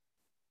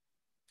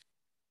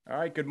All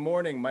right, good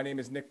morning. My name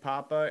is Nick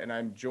Papa, and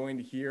I'm joined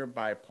here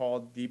by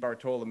Paul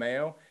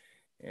DeBartolomeo,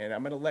 and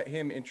I'm going to let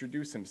him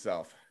introduce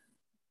himself.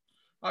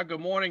 Good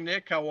morning,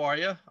 Nick. How are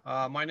you?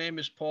 My name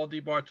is Paul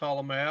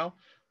DeBartolomeo.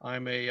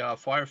 I'm a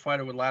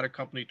firefighter with Ladder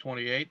Company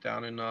 28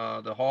 down in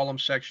the Harlem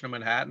section of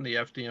Manhattan, the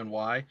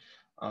FDNY.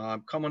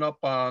 I'm coming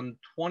up on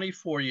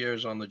 24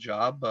 years on the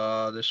job.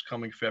 This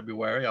coming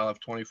February, I'll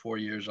have 24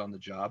 years on the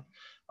job.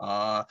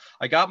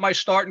 I got my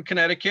start in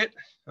Connecticut.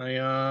 I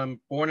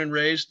am born and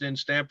raised in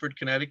Stamford,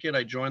 Connecticut.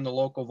 I joined the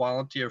local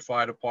volunteer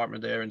fire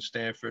department there in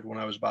Stamford when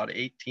I was about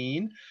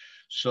 18.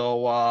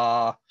 So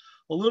a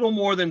little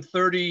more than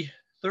 30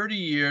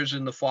 years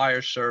in the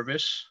fire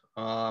service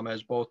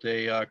as both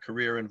a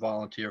career and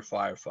volunteer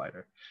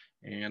firefighter.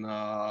 And,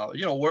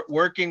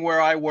 working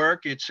where I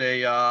work, it's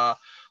a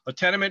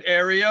tenement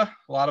area,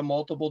 a lot of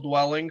multiple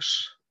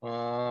dwellings.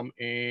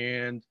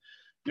 And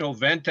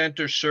vent,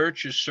 enter,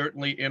 search is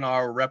certainly in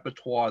our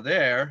repertoire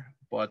there.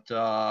 But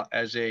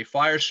as a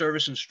fire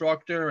service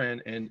instructor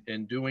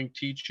and doing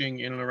teaching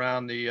in and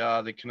around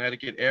the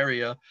Connecticut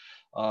area,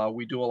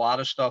 we do a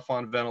lot of stuff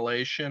on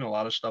ventilation, a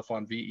lot of stuff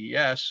on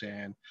VES,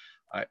 and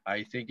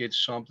I think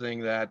it's something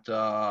that,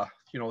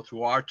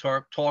 through our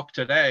talk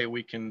today,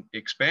 we can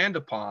expand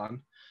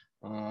upon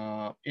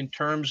in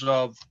terms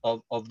of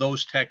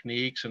those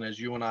techniques. And as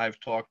you and I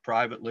have talked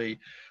privately,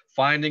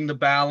 finding the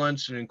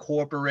balance and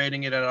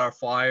incorporating it at our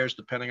fires,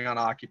 depending on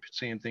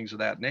occupancy and things of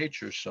that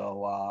nature.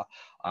 So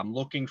I'm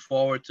looking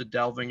forward to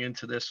delving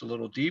into this a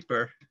little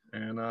deeper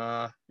and,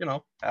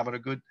 having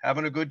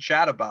a good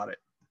chat about it.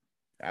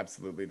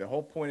 Absolutely. The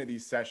whole point of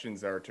these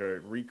sessions are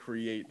to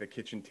recreate the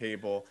kitchen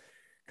table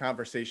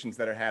conversations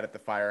that are had at the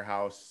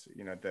firehouse.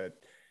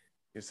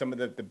 Some of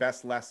the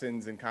best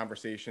lessons and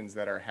conversations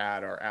that are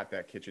had are at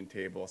that kitchen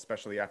table,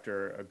 especially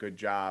after a good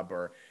job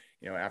or,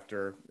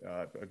 after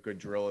a good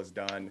drill is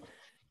done.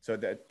 So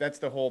that's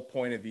the whole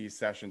point of these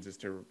sessions, is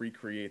to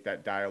recreate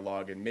that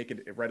dialogue and make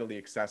it readily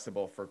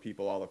accessible for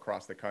people all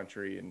across the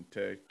country, and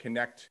to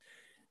connect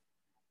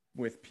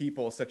with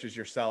people such as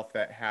yourself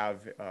that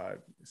have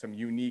some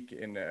unique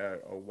and a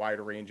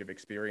wider range of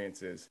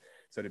experiences.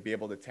 So to be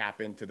able to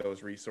tap into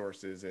those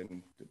resources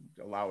and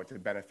allow it to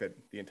benefit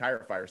the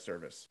entire fire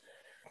service.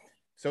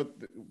 So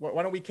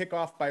why don't we kick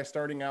off by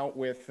starting out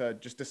with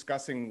just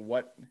discussing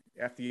what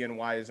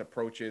FDNY's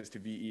approach is to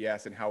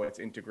VES and how it's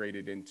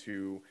integrated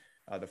into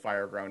the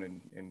fireground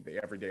and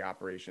the everyday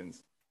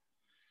operations.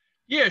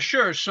 Yeah,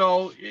 sure.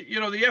 So,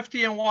 the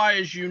FDNY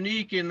is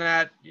unique in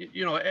that,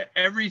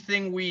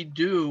 everything we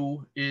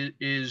do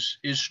is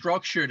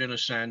structured in a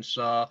sense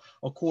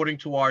according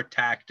to our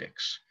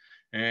tactics.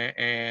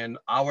 And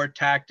our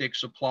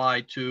tactics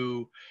apply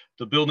to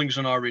the buildings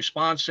in our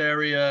response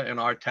area, and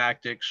our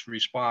tactics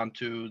respond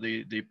to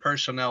the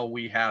personnel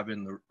we have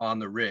on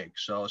the rig.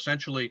 So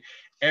essentially,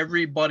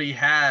 everybody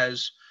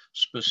has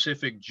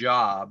specific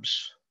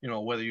jobs.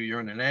 Whether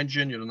you're in an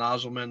engine, you're the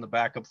nozzleman, the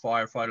backup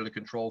firefighter, the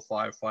control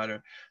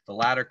firefighter, the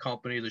ladder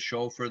company, the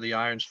chauffeur, the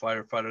irons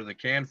firefighter, the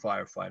can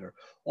firefighter,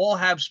 all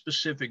have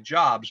specific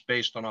jobs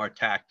based on our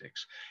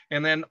tactics.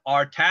 And then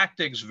our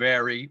tactics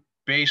vary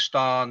based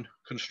on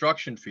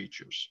construction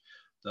features,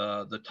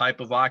 the type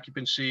of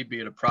occupancy,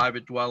 be it a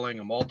private dwelling,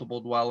 a multiple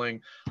dwelling,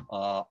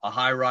 a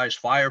high-rise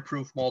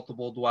fireproof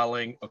multiple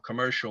dwelling, a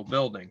commercial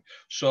building.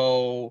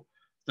 So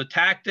the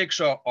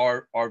tactics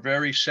are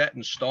very set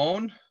in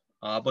stone.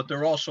 But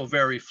they're also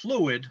very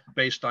fluid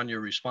based on your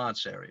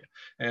response area.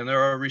 And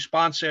there are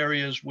response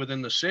areas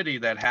within the city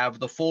that have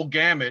the full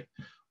gamut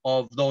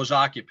of those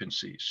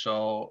occupancies.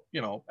 So,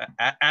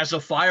 as a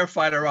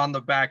firefighter on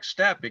the back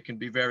step, it can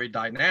be very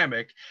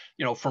dynamic.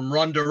 From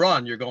run to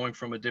run, you're going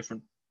from a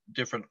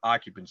different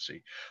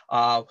occupancy.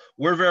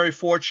 We're very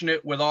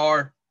fortunate with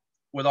our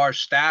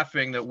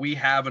staffing that we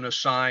have an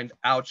assigned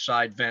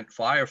outside vent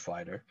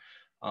firefighter.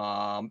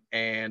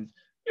 And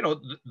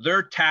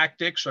their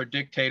tactics are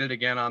dictated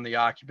again on the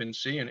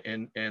occupancy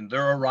and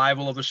their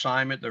arrival of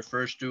assignment, their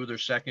first due, their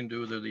second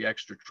due, they're the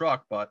extra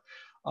truck. But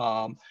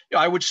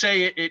I would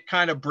say it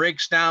kind of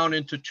breaks down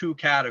into two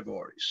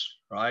categories,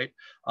 right?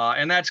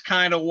 And that's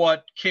kind of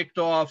what kicked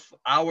off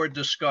our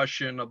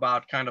discussion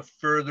about kind of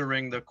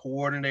furthering the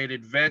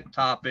coordinated vent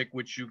topic,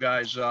 which you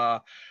guys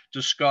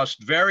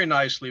discussed very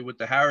nicely with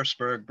the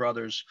Harrisburg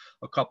brothers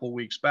a couple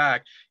weeks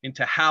back,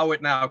 into how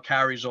it now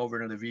carries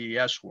over into the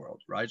VES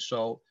world, right?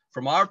 So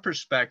from our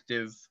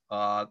perspective,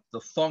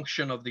 the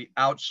function of the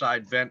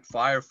outside vent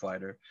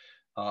firefighter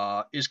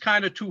is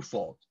kind of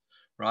twofold,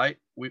 right?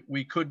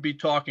 We could be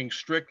talking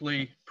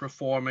strictly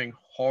performing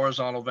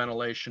horizontal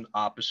ventilation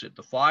opposite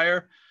the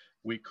fire.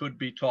 We could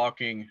be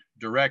talking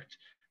direct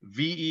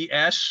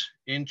VES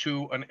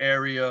into an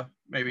area,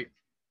 maybe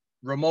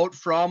remote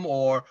from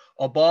or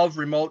above,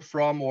 remote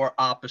from or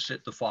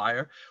opposite the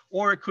fire,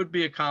 or it could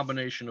be a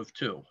combination of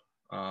two.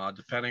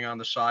 Depending on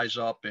the size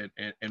up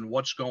and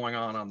what's going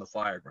on the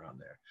fire ground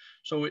there.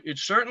 So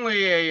it's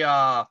certainly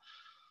a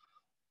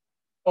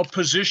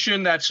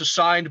position that's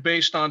assigned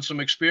based on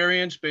some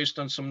experience, based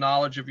on some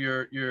knowledge of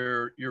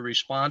your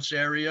response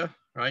area.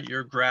 right?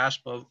 Your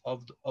grasp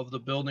of the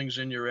buildings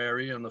in your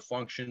area and the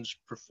functions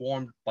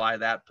performed by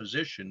that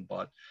position.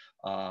 But,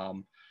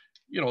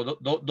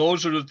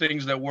 those are the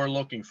things that we're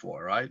looking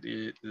for, right?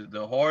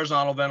 The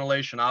horizontal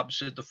ventilation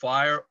opposite the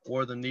fire,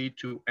 or the need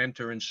to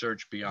enter and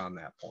search beyond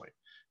that point.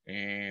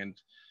 And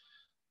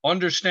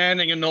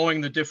understanding and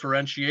knowing the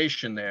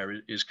differentiation there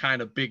is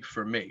kind of big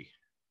for me.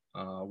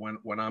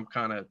 When I'm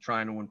kind of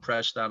trying to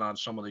impress that on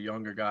some of the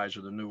younger guys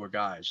or the newer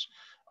guys,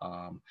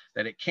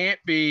 that it can't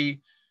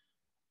be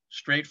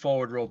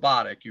straightforward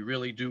robotic. You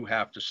really do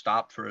have to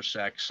stop for a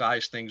sec,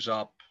 size things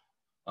up,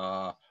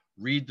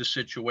 read the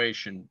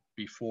situation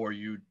before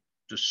you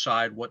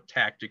decide what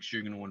tactics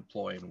you're going to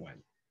employ and when.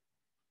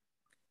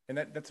 And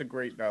that's a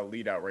great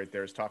lead out right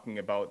there, is talking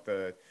about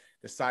the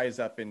size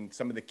up and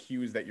some of the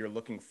cues that you're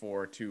looking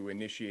for to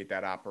initiate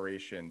that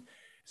operation.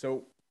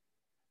 So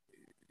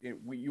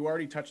you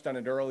already touched on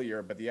it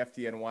earlier, but the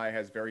FDNY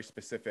has very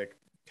specific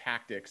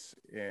tactics,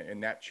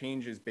 and that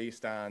changes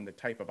based on the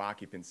type of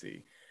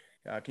occupancy.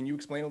 Can you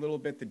explain a little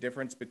bit the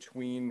difference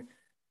between,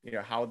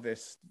 how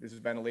this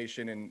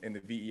ventilation and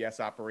the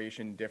VES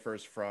operation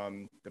differs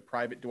from the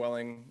private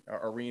dwelling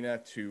arena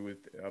to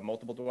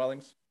multiple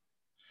dwellings?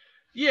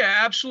 Yeah,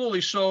 absolutely.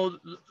 So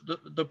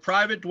the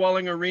private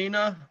dwelling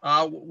arena,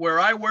 where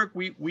I work,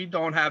 we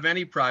don't have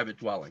any private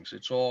dwellings.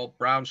 It's all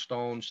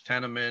brownstones,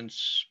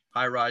 tenements,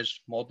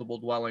 high-rise, multiple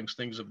dwellings,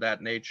 things of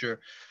that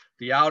nature.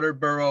 The outer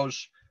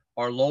boroughs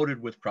are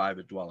loaded with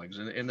private dwellings,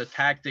 and the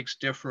tactics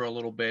differ a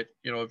little bit.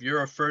 If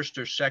you're a first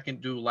or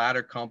second due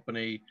ladder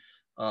company,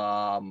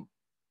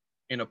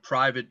 in a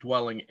private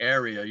dwelling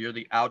area, you're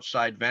the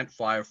outside vent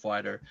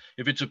firefighter.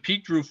 If it's a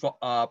peaked roof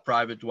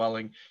private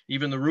dwelling,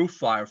 even the roof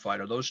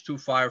firefighter, those two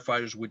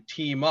firefighters would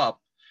team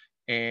up,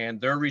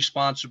 and their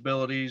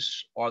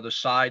responsibilities are the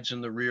sides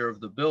and the rear of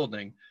the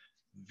building,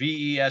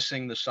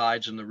 VESing the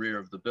sides and the rear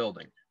of the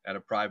building at a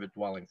private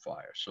dwelling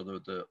fire. So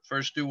the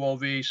first due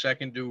OV,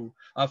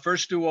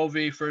 first due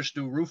OV, first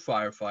due roof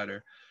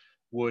firefighter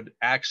would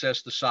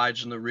access the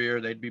sides and the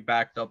rear. They'd be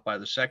backed up by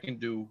the second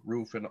due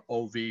roof and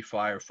OV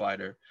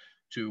firefighter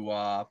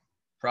to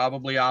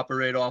probably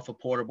operate off of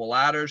portable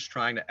ladders,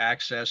 trying to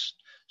access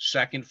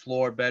second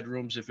floor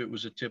bedrooms if it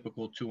was a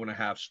typical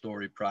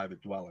 2.5-story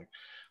private dwelling.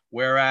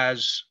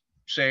 Whereas,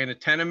 say, in a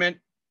tenement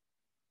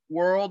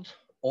world,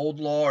 old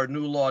law or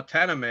new law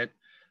tenement,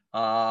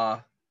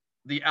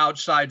 the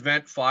outside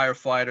vent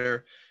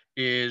firefighter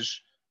is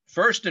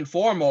first and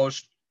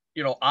foremost,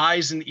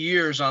 eyes and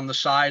ears on the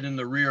side and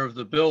the rear of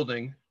the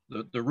building.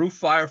 The roof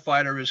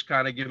firefighter is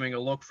kind of giving a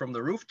look from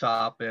the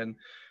rooftop, and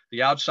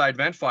the outside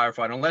vent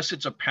firefighter, unless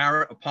it's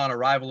apparent upon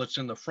arrival it's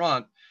in the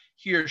front,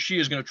 he or she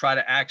is going to try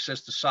to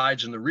access the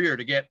sides and the rear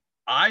to get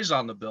eyes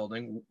on the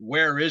building.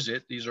 Where is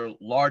it? These are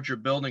larger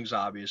buildings,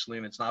 obviously,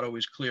 and it's not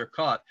always clear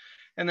cut,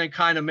 and then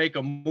kind of make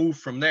a move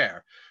from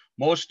there.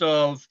 Most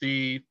of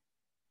the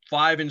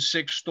 5- and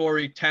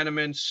 6-story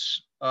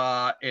tenements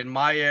in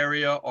my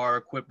area are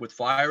equipped with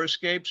fire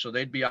escape, so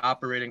they'd be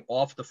operating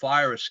off the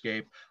fire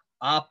escape,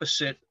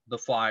 opposite the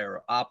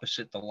fire,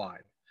 opposite the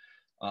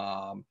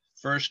line.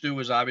 First due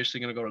is obviously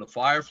going to go to the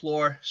fire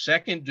floor.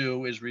 Second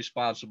due is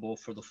responsible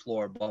for the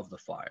floor above the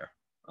fire,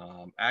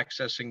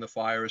 accessing the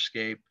fire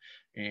escape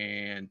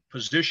and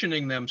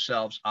positioning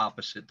themselves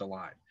opposite the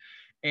line.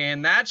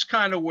 And that's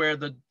kind of where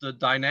the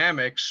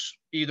dynamics,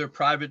 either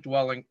private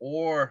dwelling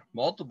or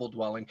multiple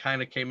dwelling,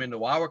 kind of came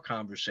into our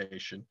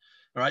conversation.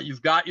 All right,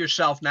 you've got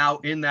yourself now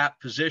in that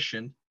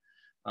position.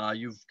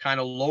 You've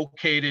kind of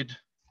located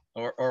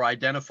or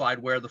identified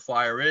where the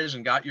fire is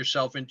and got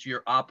yourself into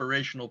your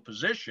operational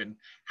position.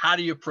 How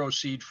do you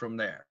proceed from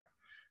there?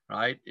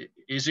 Right?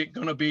 Is it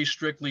going to be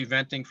strictly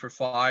venting for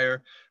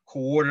fire,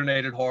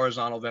 coordinated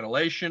horizontal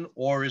ventilation,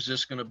 or is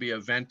this going to be a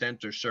vent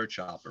enter search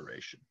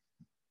operation?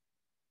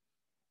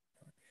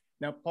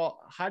 Now,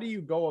 Paul, how do you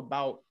go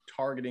about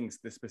targeting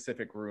the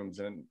specific rooms,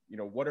 and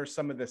what are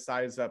some of the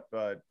size up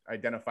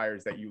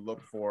identifiers that you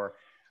look for?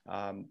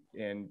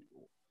 And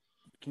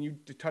can you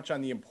touch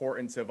on the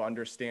importance of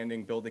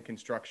understanding building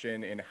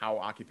construction and how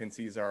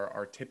occupancies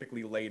are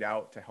typically laid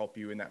out to help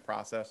you in that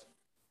process?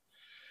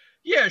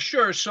 Yeah,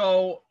 sure.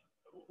 So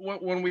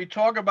when we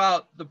talk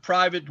about the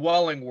private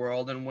dwelling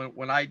world, and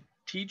when I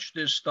teach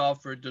this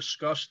stuff or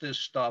discuss this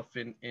stuff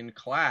in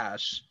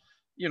class,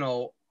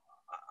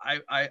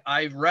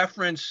 I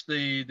reference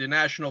the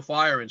National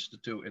Fire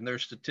Institute and their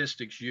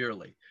statistics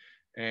yearly,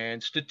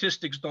 and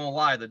statistics don't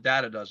lie. The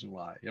data doesn't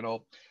lie.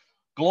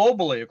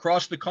 Globally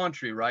across the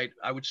country, right?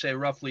 I would say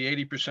roughly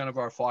 80% of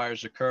our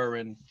fires occur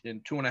in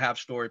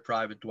 2.5-story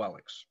private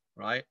dwellings,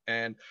 right?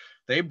 And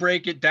they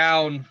break it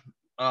down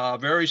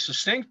very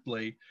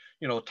succinctly,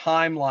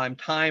 timeline,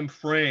 time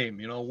frame,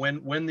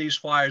 when these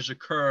fires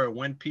occur,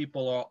 when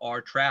people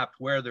are trapped,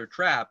 where they're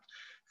trapped.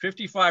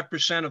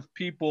 55% of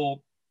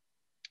people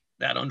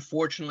that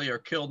unfortunately are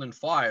killed in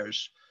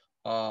fires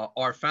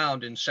are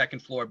found in second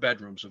floor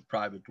bedrooms of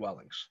private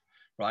dwellings,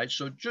 right?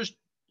 So just,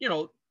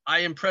 I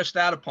impress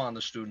that upon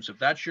the students. If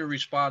that's your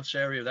response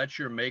area, that's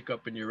your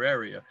makeup in your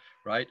area,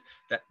 right?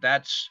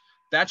 That's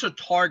a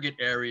target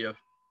area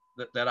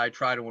that I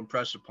try to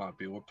impress upon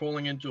people. We're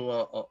pulling into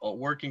a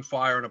working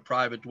fire in a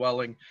private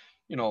dwelling,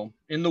 you know,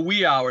 in the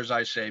wee hours,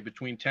 I say,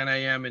 between 10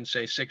 a.m. and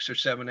say 6 or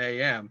 7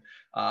 a.m.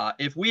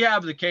 If we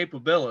have the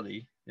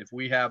capability, if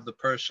we have the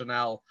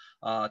personnel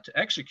to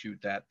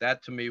execute that,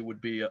 that to me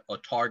would be a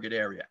target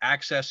area,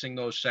 accessing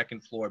those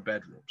second floor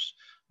bedrooms.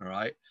 All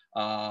right.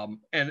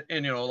 And,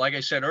 you know, like I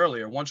said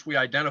earlier, once we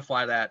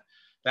identify that,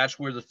 that's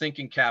where the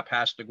thinking cap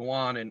has to go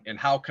on, and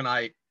how can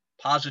I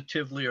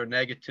positively or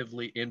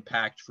negatively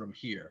impact from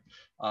here.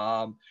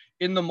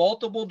 In the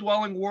multiple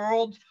dwelling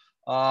world,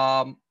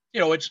 you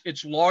know,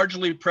 it's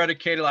largely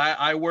predicated.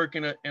 I work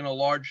in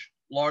a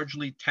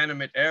largely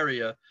tenement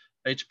area.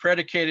 It's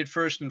predicated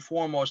first and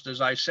foremost,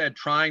 as I said,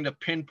 trying to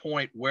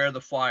pinpoint where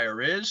the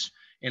fire is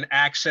and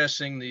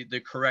accessing the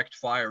correct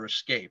fire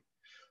escape.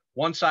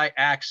 Once I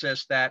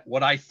access that,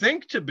 what I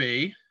think to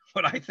be,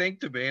 and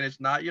it's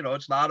not, you know,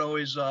 it's not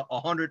always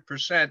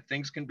 100%,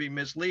 things can be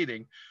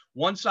misleading.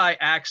 Once I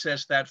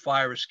access that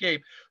fire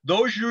escape,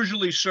 those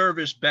usually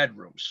service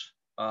bedrooms,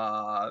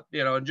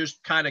 you know, and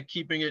just kind of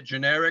keeping it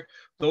generic,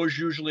 those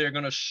usually are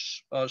going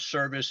to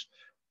service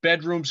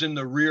bedrooms in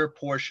the rear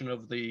portion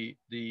of the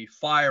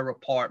fire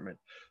apartment.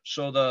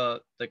 So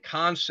the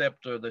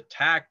concept or the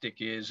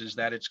tactic is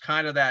that it's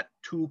kind of that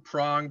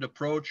two-pronged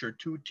approach or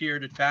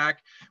two-tiered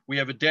attack. We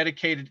have a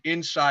dedicated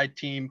inside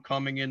team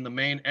coming in the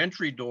main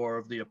entry door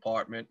of the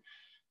apartment.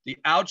 The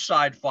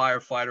outside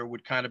firefighter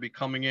would kind of be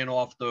coming in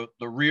off the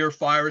rear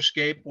fire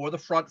escape or the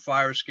front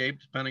fire escape,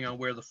 depending on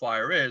where the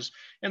fire is.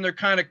 And they're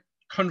kind of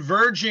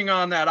converging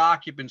on that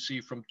occupancy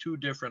from two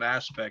different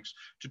aspects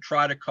to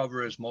try to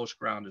cover as most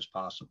ground as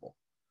possible.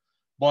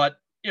 But,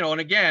 you know, and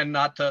again,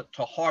 not to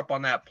harp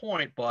on that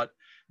point, but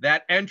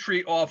that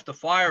entry off the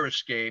fire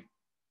escape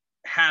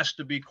has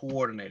to be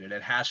coordinated.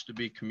 It has to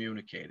be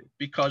communicated,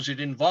 because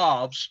it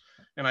involves,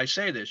 and I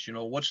say this, you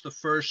know, what's the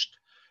first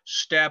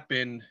step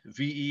in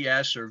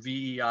VES or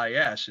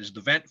VEIS is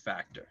the vent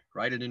factor,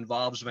 right? It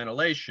involves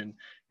ventilation.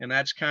 And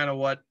that's kind of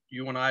what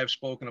you and I have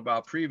spoken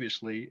about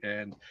previously.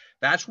 And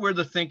that's where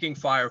the thinking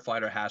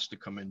firefighter has to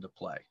come into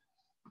play.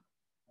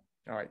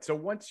 All right. So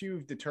once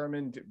you've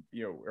determined,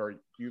 you know, or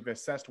you've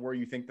assessed where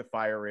you think the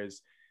fire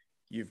is,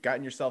 you've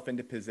gotten yourself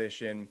into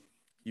position,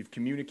 you've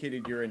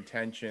communicated your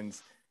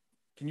intentions.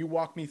 Can you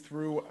walk me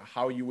through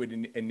how you would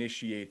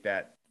initiate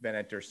that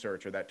enter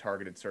search or that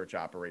targeted search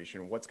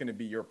operation? What's going to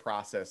be your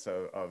process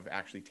of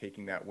actually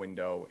taking that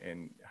window,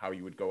 and how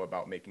you would go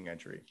about making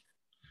entry?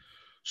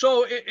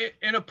 So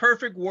in a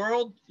perfect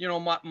world, you know,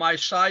 my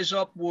size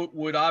up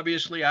would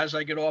obviously, as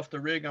I get off the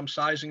rig, I'm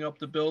sizing up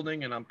the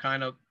building, and I'm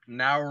kind of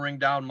narrowing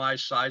down my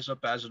size up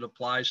as it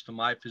applies to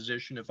my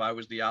position. If I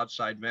was the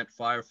outside vent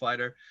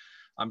firefighter,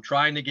 I'm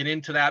trying to get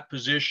into that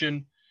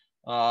position,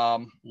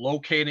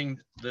 locating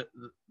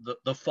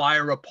the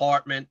fire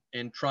apartment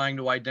and trying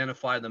to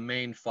identify the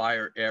main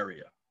fire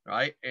area,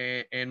 right?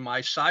 And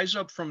my size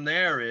up from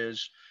there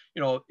is,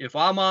 you know, if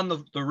I'm on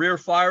the rear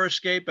fire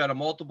escape at a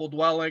multiple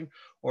dwelling,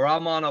 or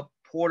I'm on a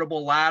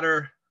portable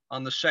ladder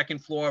on the second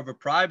floor of a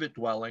private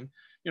dwelling,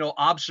 you know,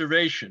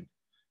 observation,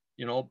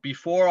 you know,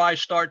 before I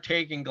start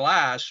taking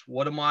glass,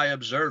 what am I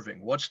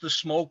observing? What's the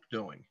smoke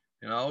doing?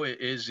 You know,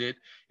 is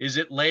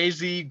it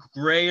lazy,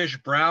 grayish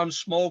brown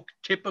smoke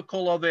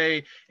typical of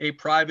a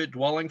private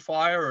dwelling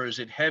fire, or is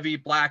it heavy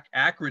black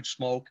acrid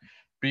smoke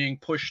being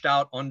pushed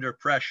out under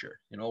pressure?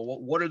 You know,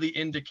 what are the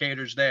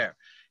indicators there?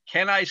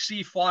 Can I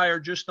see fire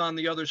just on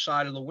the other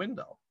side of the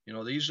window? You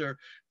know, these are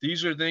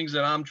things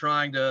that I'm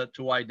trying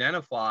to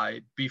identify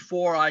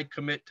before I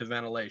commit to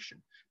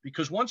ventilation.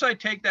 Because once I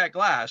take that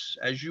glass,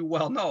 as you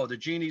well know, the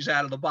genie's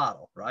out of the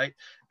bottle, right?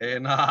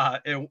 And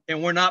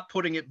we're not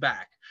putting it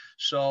back.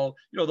 So,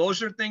 you know,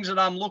 those are things that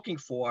I'm looking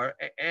for.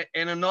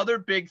 And another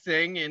big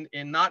thing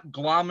in not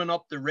glomming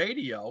up the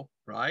radio,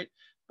 right?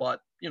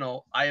 But, you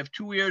know, I have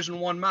 2 ears and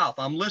 1 mouth.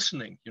 I'm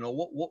listening. You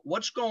know,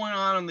 what's going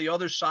on the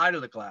other side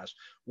of the glass?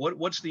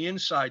 What's the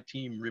inside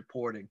team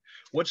reporting?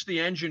 What's the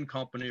engine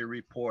company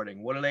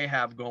reporting? What do they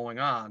have going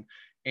on?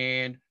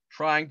 And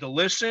trying to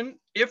listen,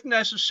 if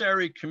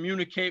necessary,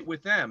 communicate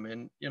with them.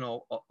 And, you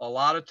know, a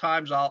lot of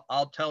times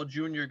I'll tell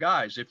junior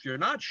guys, if you're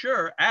not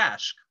sure,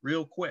 ask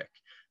real quick.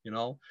 You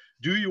know,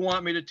 do you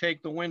want me to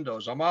take the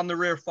windows? I'm on the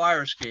rear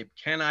fire escape.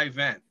 Can I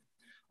vent?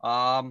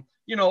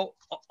 You know,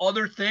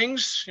 other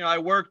things, you know, I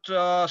worked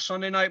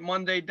Sunday night,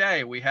 Monday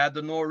day. We had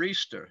the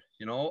nor'easter,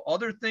 you know,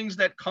 other things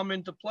that come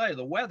into play,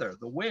 the weather,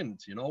 the wind,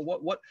 you know,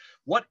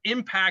 what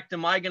impact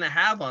am I going to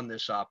have on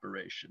this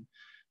operation?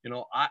 You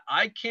know,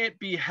 I can't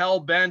be hell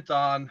bent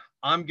on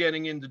I'm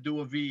getting in to do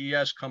a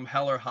VES come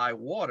hell or high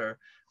water.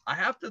 I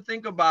have to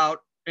think about,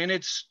 and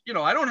it's, you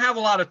know, I don't have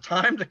a lot of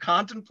time to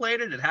contemplate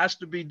it. It has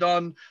to be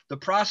done. The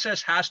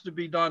process has to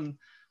be done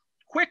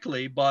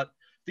quickly, but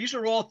these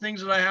are all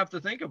things that I have to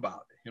think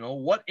about. You know,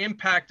 what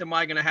impact am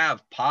I going to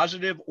have,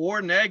 positive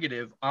or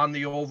negative, on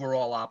the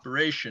overall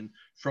operation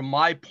from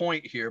my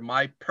point here,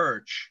 my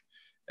perch,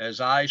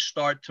 as I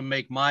start to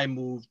make my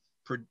move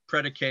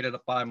predicated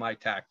by my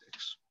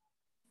tactics.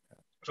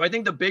 So I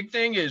think the big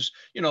thing is,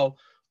 you know,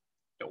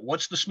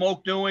 what's the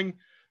smoke doing?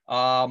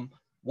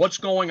 what's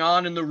going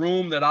on in the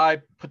room that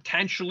I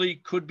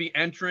potentially could be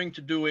entering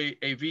to do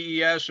a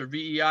VES or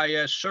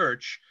VEIS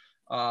search,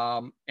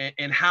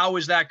 and how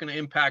is that going to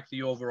impact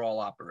the overall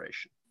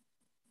operation?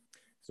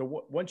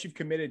 So once you've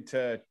committed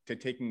to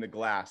taking the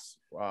glass,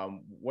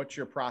 what's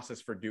your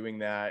process for doing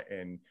that?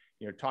 And,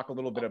 you know, talk a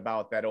little bit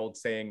about that old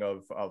saying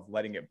of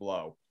letting it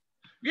blow.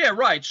 Yeah,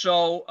 right.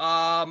 So,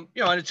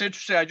 you know, and it's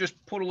interesting. I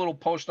just put a little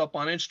post up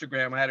on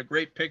Instagram. I had a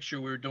great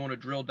picture. We were doing a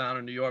drill down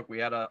in New York. We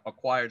had a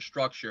acquired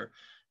structure,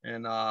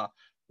 and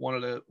one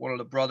of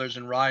the brothers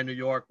in Rye, New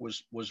York,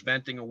 was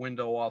venting a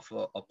window off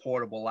a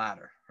portable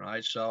ladder.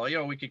 Right. So, you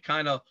know, we could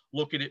kind of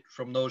look at it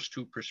from those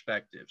two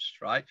perspectives.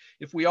 Right.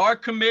 If we are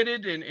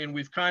committed and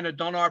we've kind of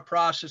done our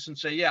process and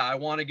say, yeah, I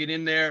want to get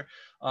in there,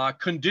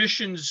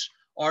 conditions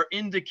are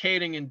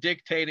indicating and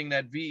dictating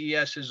that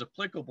VES is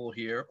applicable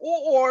here,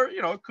 or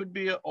you know, it could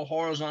be a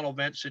horizontal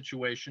vent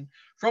situation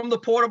from the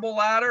portable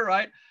ladder,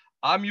 right?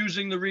 I'm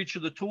using the reach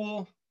of the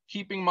tool,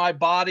 keeping my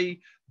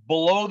body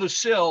below the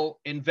sill,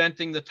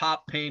 inventing the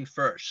top pane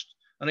first.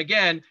 And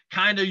again,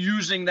 kind of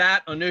using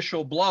that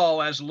initial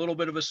blow as a little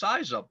bit of a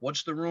size up.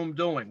 What's the room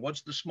doing?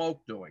 What's the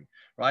smoke doing,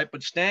 right?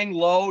 But staying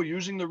low,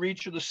 using the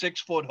reach of the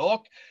 6-foot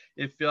hook.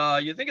 If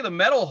you think of the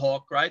metal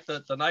hook, right,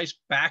 the nice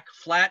back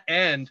flat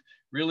end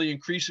really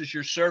increases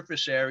your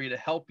surface area to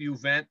help you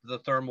vent the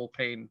thermal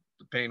pane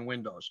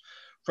windows.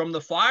 From the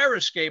fire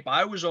escape,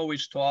 I was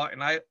always taught,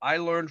 and I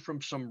learned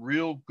from some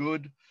real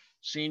good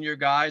senior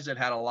guys that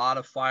had a lot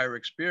of fire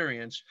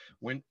experience.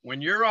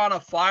 When you're on a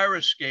fire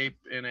escape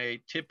in a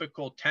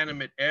typical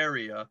tenement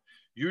area,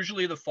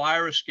 usually the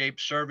fire escape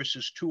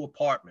services 2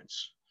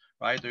 apartments,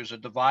 right? There's a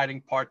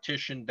dividing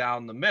partition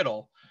down the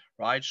middle,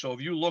 right? So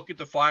if you look at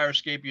the fire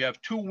escape, you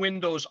have 2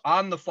 windows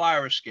on the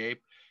fire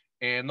escape,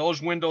 and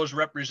those windows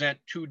represent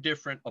 2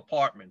 different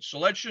apartments. So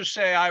let's just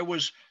say I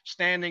was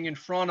standing in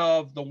front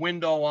of the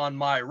window on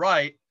my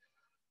right.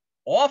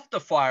 Off the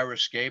fire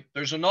escape,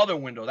 there's another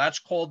window. That's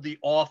called the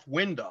off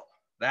window.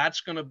 That's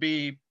going to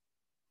be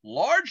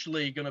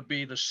largely going to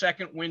be the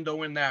second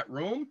window in that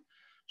room.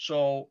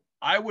 So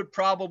I would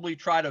probably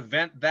try to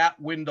vent that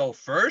window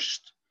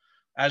first,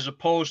 as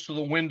opposed to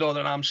the window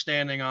that I'm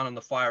standing on in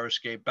the fire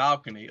escape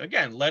balcony.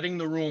 Again, letting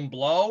the room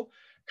blow,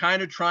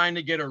 kind of trying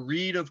to get a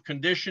read of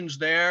conditions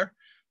there,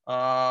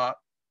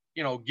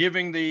 you know,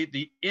 giving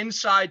the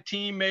inside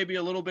team maybe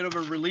a little bit of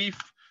a relief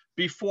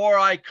before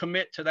I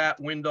commit to that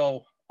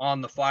window on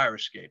the fire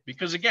escape.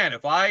 Because again,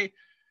 if I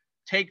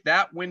take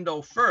that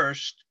window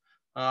first,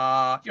 you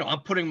know, I'm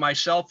putting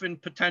myself in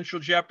potential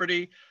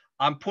jeopardy.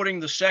 I'm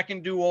putting the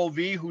second OV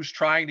who's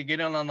trying to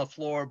get in on the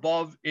floor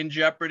above in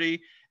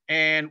jeopardy.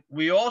 And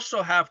we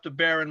also have to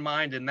bear in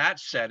mind in that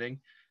setting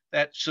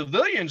that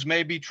civilians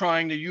may be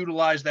trying to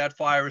utilize that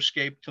fire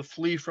escape to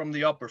flee from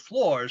the upper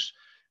floors.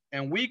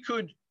 And we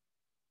could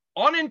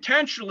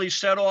unintentionally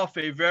set off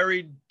a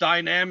very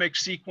dynamic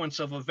sequence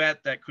of event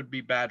that could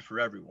be bad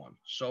for everyone.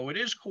 So it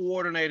is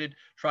coordinated,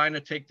 trying to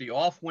take the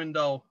off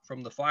window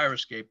from the fire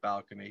escape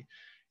balcony.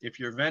 If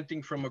you're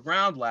venting from a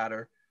ground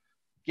ladder,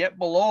 get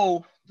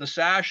below the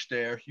sash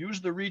there,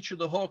 use the reach of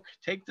the hook,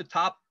 take the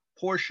top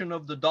portion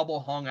of the double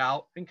hung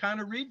out and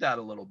kind of read that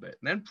a little bit,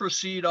 and then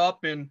proceed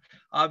up and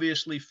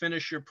obviously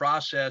finish your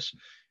process.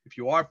 If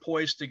you are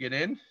poised to get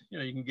in, you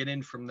know, you can get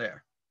in from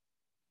there.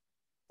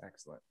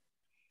 Excellent.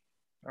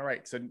 All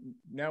right. So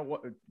now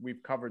what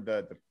we've covered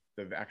the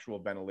actual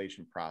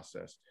ventilation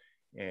process,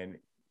 and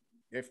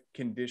if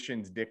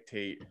conditions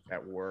dictate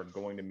that we're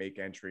going to make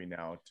entry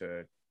now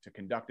to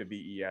conduct a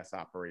VES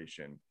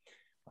operation,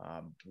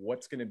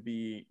 what's going to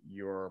be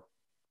your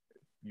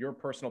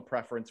personal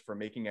preference for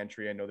making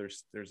entry? I know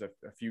there's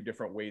a few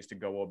different ways to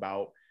go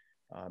about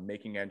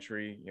making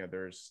entry. You know,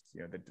 there's,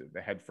 you know,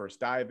 the head first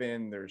dive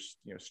in, there's,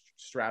 you know,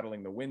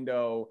 straddling the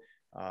window.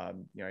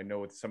 You know, I know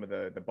with some of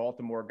the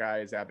Baltimore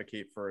guys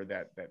advocate for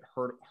that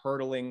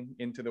hurtling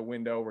into the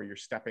window where you're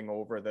stepping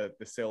over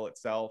the sill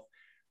itself.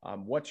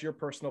 What's your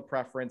personal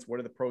preference? What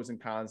are the pros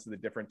and cons of the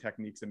different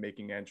techniques of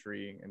making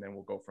entry? And then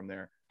we'll go from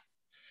there.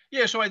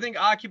 Yeah, so I think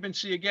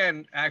occupancy,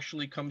 again,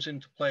 actually comes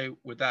into play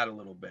with that a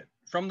little bit.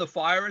 From the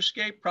fire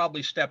escape,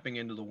 probably stepping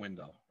into the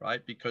window,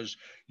 right? Because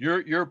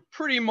you're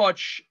pretty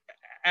much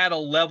at a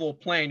level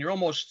plane. You're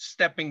almost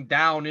stepping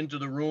down into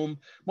the room.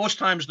 Most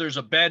times there's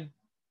a bed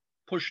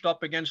pushed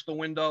up against the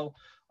window,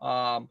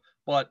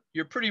 but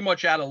you're pretty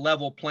much at a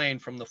level plane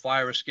from the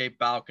fire escape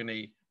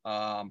balcony,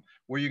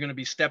 where you're going to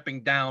be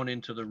stepping down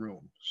into the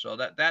room. So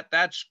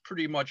that's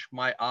pretty much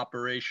my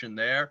operation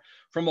there.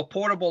 From a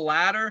portable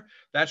ladder,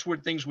 that's where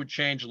things would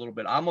change a little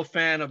bit. I'm a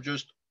fan of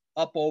just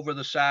up over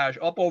the sash,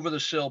 up over the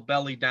sill,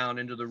 belly down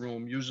into the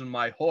room, using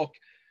my hook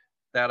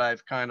that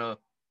I've kind of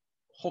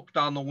hooked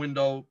on the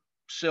window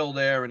sill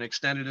there and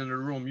extended into the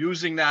room,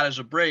 using that as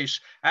a brace.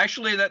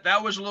 Actually,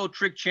 that was a little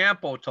trick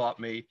Champo taught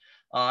me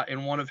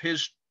in one of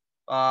his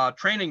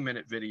training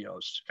minute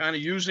videos, kind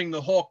of using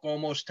the hook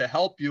almost to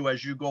help you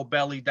as you go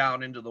belly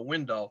down into the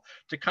window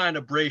to kind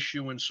of brace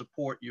you and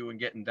support you and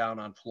getting down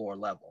on floor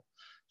level.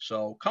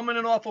 So coming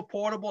in off a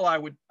portable,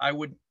 I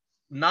would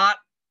not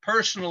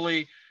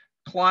personally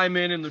climb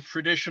in the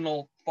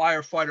traditional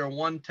firefighter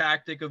one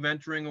tactic of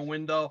entering a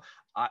window,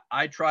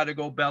 I try to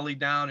go belly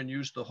down and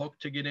use the hook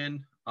to get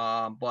in.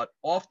 But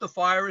off the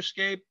fire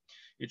escape,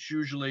 it's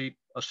usually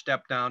a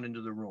step down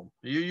into the room.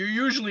 You're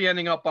usually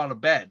ending up on a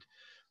bed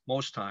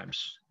most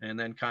times, and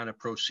then kind of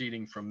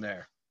proceeding from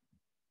there.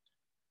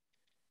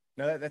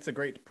 No, that's a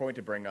great point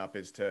to bring up,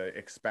 is to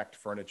expect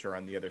furniture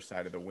on the other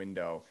side of the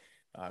window.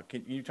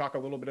 Can you talk a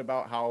little bit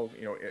about how,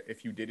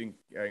 if you did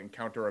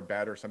encounter a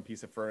bed or some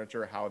piece of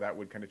furniture, how that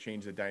would kind of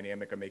change the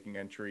dynamic of making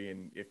entry,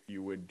 and if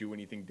you would do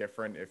anything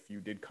different if you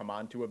did come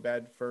onto a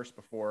bed first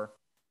before,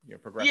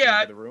 progressing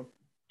into the room?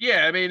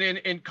 Yeah, I mean,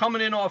 in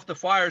coming in off the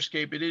fire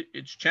escape,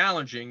 it's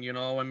challenging,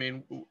 I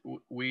mean,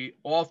 we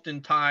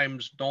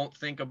oftentimes don't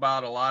think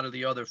about a lot of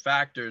the other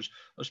factors,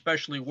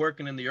 especially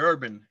working in the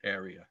urban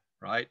area,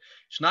 right?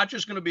 It's not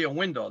just going to be a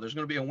window. There's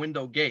going to be a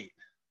window gate.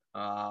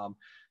 So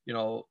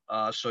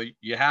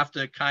you have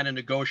to kind of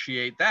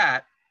negotiate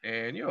that.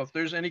 And, if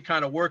there's any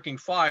kind of working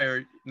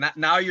fire,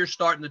 now you're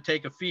starting to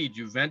take a feed.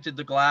 You've vented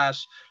the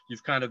glass,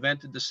 you've kind of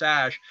vented the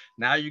sash.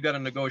 Now you got to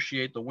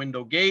negotiate the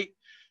window gate,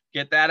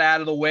 get that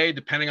out of the way,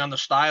 depending on the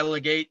style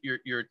of gate,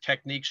 your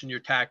techniques and your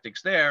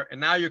tactics there. And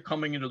now you're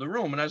coming into the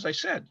room. And as I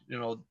said,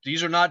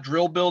 these are not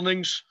drill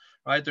buildings,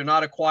 right? They're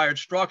not acquired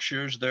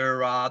structures.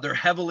 They're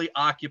heavily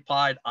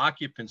occupied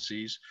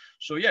occupancies.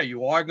 So yeah,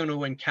 you are going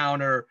to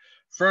encounter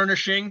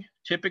furnishing,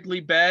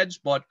 typically beds,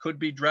 but could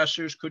be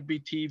dressers, could be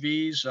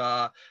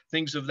TVs,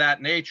 things of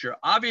that nature.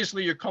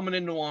 Obviously, you're coming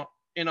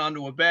in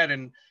onto a bed,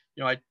 and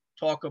I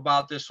talk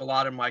about this a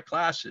lot in my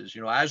classes.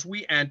 As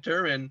we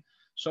enter, and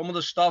some of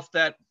the stuff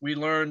that we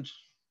learned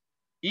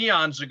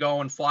eons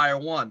ago in Fire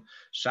One,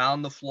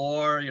 sound the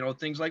floor,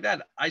 things like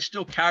that. I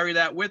still carry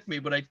that with me,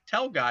 but I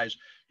tell guys,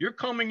 you're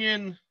coming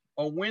in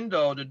a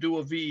window to do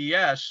a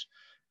VES,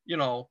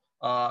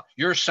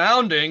 you're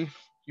sounding.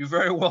 You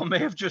very well may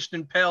have just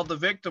impaled the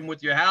victim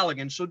with your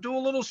Halligan. So do a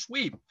little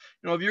sweep.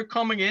 If you're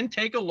coming in,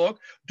 take a look,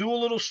 do a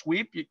little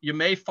sweep. You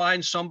may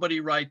find somebody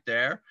right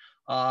there.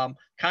 Kind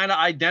of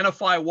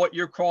identify what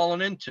you're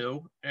crawling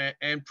into,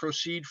 and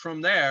proceed from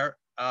there.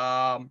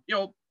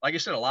 Like I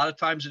said, a lot of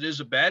times it is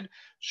a bed.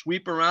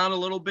 Sweep around a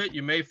little bit.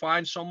 You may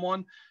find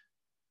someone.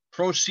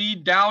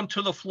 Proceed down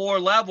to the floor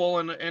level.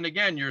 And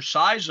again, your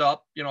size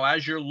up,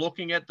 as you're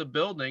looking at the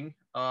building,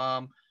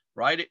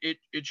 right?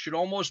 It should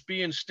almost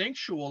be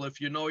instinctual if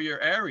you know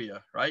your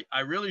area, right? I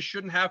really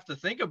shouldn't have to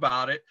think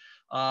about it.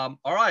 All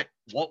right,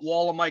 what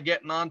wall am I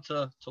getting on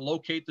to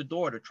locate the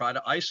door to try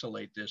to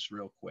isolate this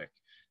real quick?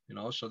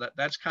 So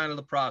that's kind of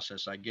the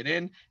process. I get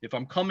in. If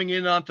I'm coming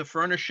in onto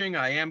furnishing,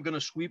 I am going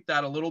to sweep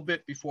that a little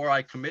bit before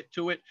I commit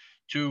to it,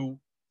 to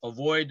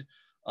avoid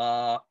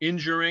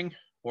injuring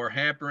or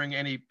hampering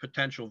any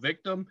potential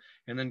victim,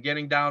 and then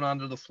getting down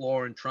onto the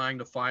floor and trying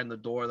to find the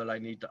door that I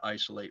need to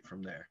isolate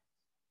from there.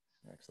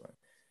 Excellent.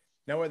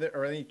 Now, are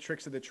there any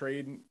tricks of the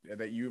trade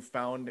that you've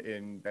found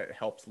that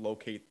helps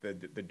locate the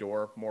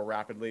door more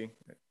rapidly?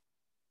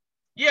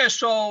 Yeah.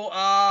 So,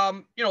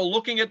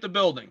 looking at the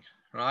building,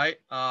 right?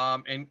 I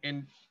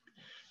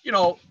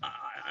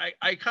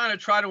kind of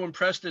try to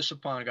impress this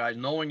upon guys,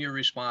 knowing your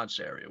response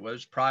area, whether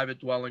it's private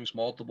dwellings,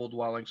 multiple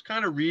dwellings,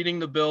 kind of reading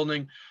the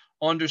building.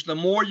 The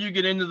more you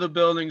get into the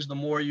buildings, the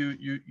more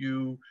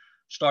you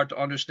start to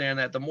understand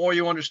that. The more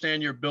you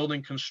understand your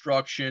building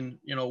construction,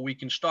 we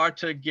can start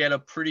to get a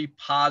pretty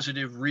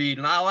positive read.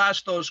 And I'll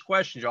ask those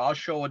questions. I'll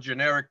show a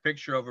generic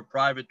picture of a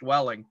private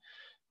dwelling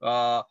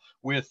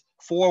with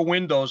 4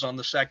 windows on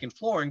the second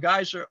floor, and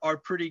guys are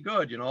pretty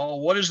good.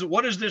 What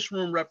does this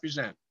room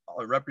represent?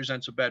 Oh, it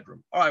represents a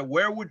bedroom. All right,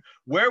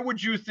 where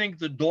would you think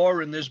the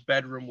door in this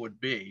bedroom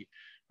would be?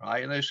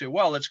 Right, and they say,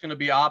 well, it's going to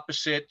be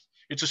opposite.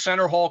 It's a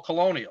center hall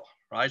colonial,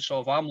 right?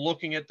 So if I'm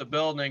looking at the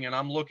building and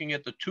I'm looking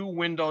at the 2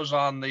 windows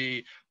on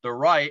the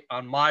right,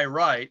 on my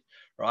right,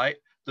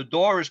 the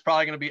door is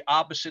probably going to be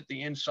opposite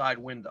the inside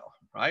window,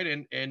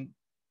 right? And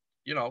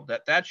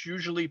that's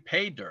usually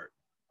pay dirt.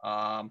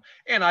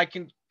 And I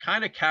can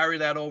kind of carry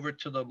that over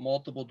to the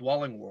multiple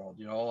dwelling world.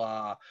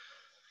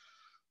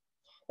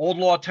 Old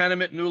law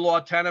tenement, new law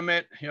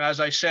tenement. As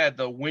I said,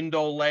 the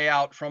window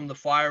layout from the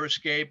fire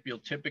escape, you'll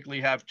typically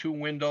have 2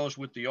 windows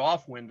with the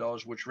off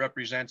windows, which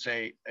represents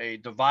a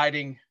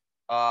dividing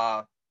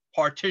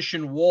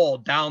partition wall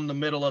down the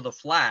middle of the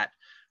flat,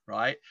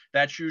 right?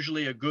 That's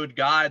usually a good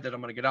guide that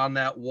I'm going to get on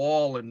that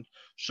wall and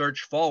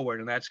search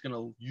forward. And that's going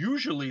to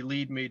usually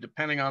lead me,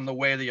 depending on the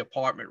way the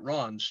apartment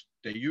runs.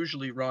 They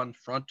usually run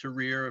front to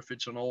rear if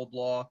it's an old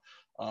law,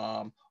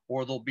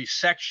 or they'll be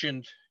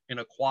sectioned in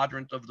a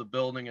quadrant of the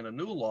building in a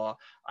new law.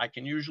 I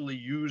can usually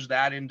use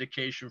that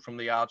indication from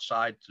the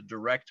outside to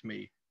direct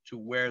me to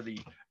where the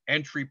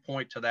entry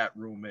point to that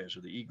room is,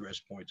 or the egress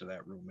point to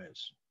that room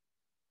is.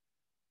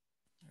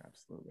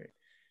 Absolutely.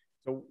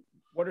 So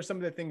what are some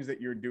of the things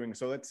that you're doing?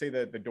 So let's say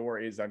that the door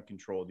is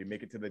uncontrolled. You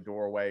make it to the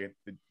doorway.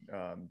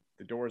 The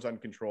door is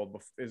uncontrolled.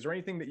 Is there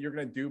anything that you're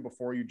going to do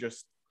before you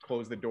just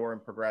close the door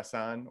and progress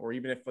on? Or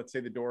even if, let's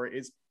say, the door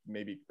is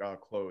maybe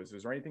closed,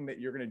 is there anything that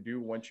you're going to do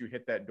once you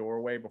hit that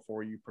doorway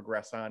before you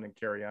progress on and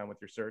carry on with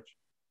your search?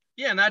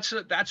 Yeah, and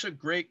that's a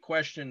great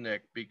question,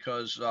 Nick,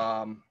 because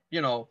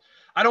you know,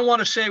 I don't want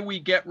to say we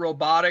get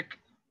robotic,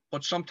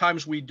 but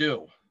sometimes we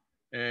do.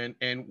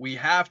 And we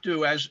have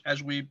to,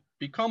 as we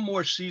become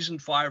more seasoned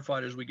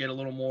firefighters, we get a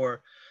little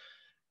more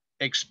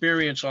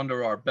experience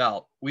under our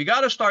belt. We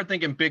got to start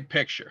thinking big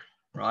picture,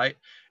 right?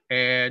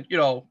 And, you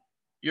know,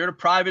 you're in a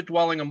private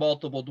dwelling, a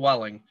multiple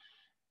dwelling.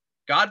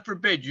 God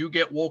forbid you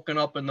get woken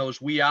up in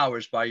those wee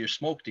hours by your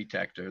smoke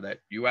detector that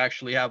you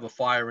actually have a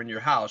fire in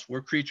your house.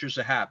 We're creatures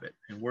of habit,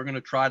 and we're going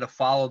to try to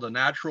follow the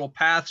natural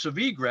paths of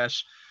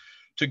egress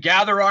to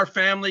gather our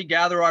family,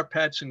 gather our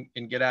pets,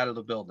 and get out of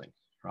the building,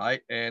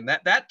 right? And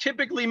that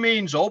typically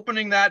means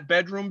opening that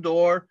bedroom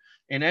door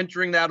and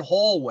entering that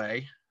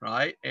hallway,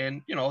 right?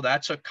 And, you know,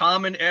 that's a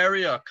common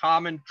area, a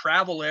common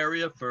travel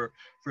area for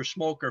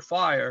smoke or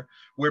fire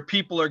where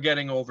people are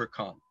getting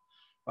overcome,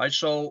 right?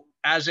 So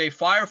as a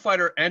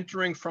firefighter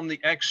entering from the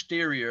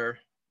exterior,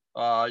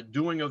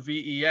 doing a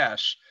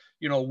VES,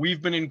 you know,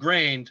 we've been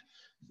ingrained.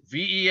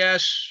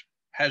 VES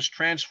has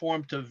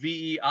transformed to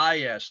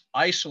VEIS.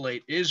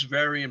 Isolate is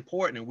very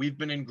important, and we've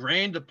been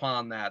ingrained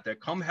upon that.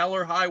 That come hell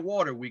or high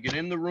water, we get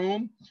in the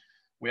room,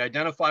 we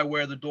identify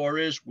where the door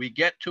is, we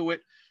get to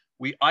it,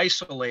 we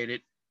isolate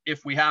it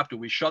if we have to.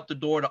 We shut the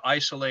door to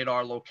isolate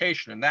our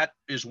location, and that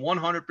is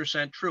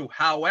 100% true.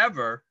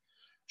 However,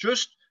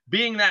 just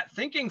being that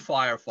thinking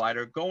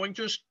firefighter, going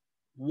just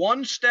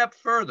one step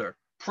further,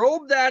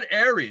 probe that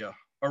area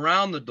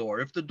around the door.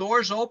 If the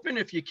door's open,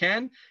 if you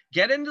can,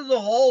 get into the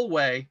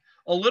hallway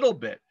a little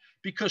bit,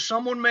 because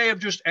someone may have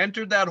just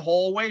entered that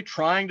hallway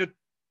trying to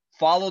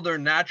follow their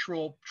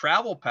natural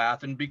travel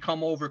path and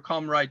become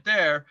overcome right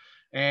there.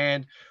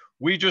 And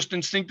we just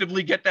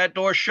instinctively get that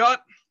door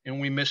shut and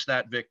we miss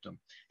that victim.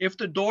 If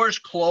the door's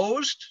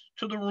closed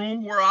to the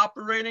room we're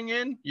operating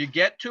in, you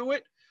get to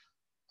it,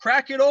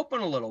 crack it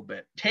open a little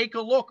bit, take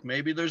a look,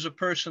 maybe there's a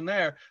person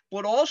there,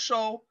 but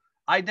also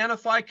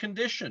identify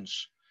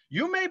conditions.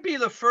 You may be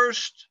the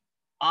first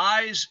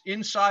eyes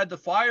inside the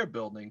fire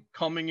building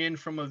coming in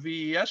from a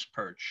VES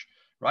perch,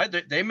 right?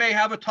 They may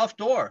have a tough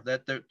door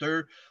that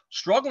they're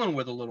struggling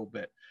with a little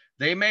bit.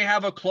 They may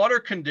have a clutter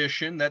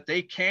condition that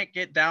they can't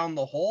get down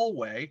the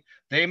hallway.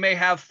 They may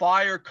have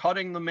fire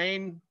cutting the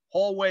main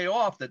hallway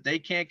off that they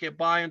can't get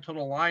by until the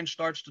line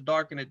starts to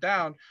darken it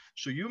down.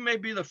 So you may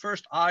be the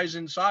first eyes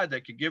inside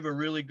that could give a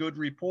really good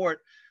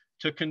report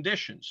to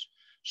conditions.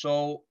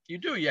 So you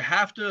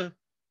have to,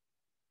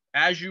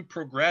 as you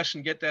progress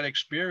and get that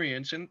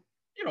experience, and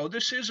you know,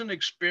 this is an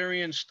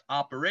experienced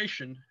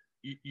operation,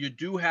 you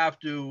do have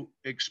to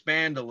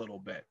expand a little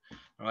bit,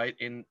 right?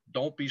 And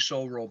don't be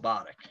so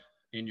robotic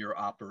in your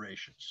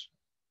operations.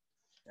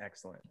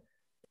 Excellent.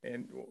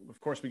 And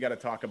of course, we got to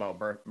talk about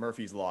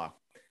Murphy's Law,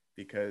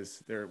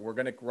 because we're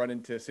going to run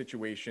into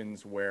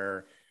situations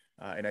where,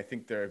 and I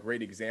think a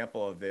great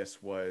example of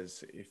this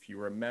was, if you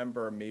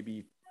remember,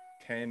 maybe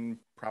 10,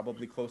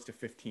 probably close to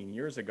 15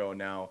 years ago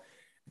now,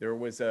 there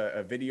was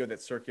a video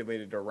that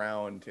circulated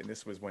around, and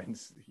this was when,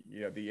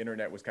 you know, the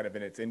internet was kind of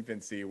in its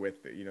infancy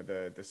with, you know,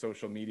 the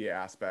social media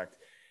aspect.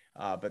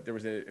 But there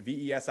was a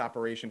VES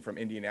operation from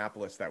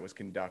Indianapolis that was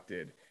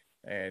conducted,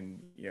 and,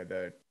 you know,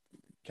 the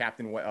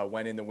captain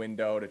went in the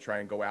window to try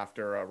and go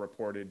after a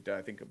reported,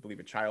 I believe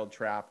a child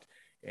trapped,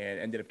 and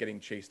ended up getting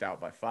chased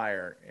out by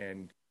fire.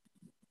 And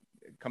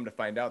come to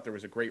find out, there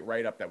was a great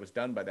write-up that was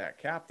done by that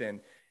captain,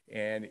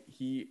 and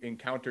he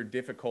encountered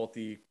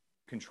difficulty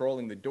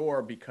controlling the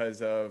door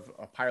because of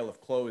a pile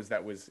of clothes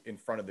that was in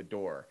front of the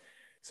door.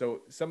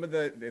 So some of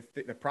the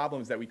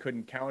problems that we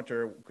couldn't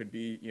counter could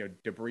be, you know,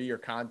 debris or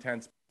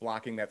contents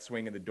blocking that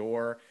swing of the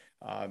door.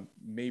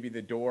 Maybe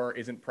the door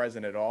isn't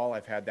present at all.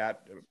 I've had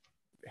that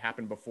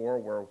happen before,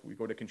 where we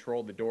go to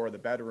control the door of the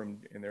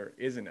bedroom and there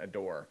isn't a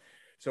door.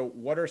 So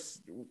what are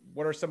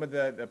some of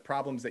the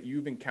problems that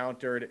you've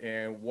encountered,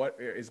 and what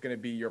is going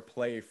to be your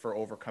play for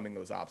overcoming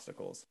those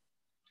obstacles?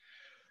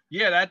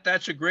 Yeah,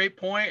 that's a great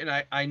point,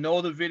 and I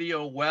know the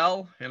video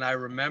well, and I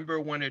remember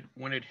when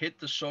it hit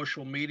the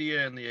social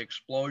media and the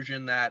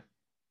explosion that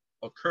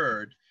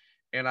occurred,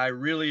 and I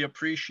really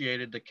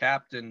appreciated the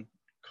captain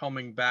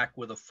coming back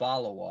with a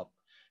follow-up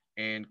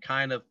and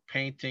kind of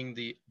painting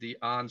the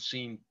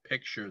on-scene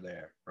picture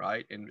there,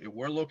 right? And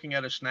we're looking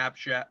at a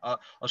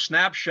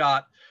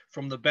snapshot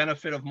from the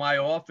benefit of my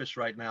office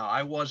right now.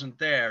 I wasn't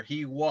there,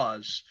 he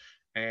was.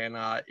 And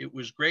it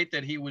was great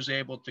that he was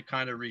able to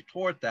kind of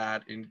retort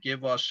that and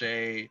give us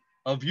a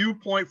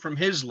viewpoint from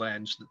his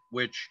lens,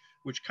 which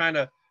kind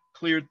of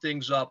cleared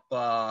things up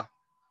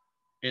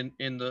in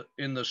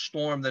the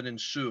storm that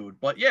ensued.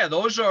 But yeah,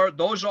 those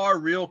are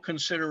real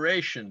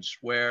considerations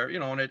where, you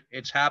know, and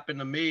it's happened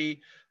to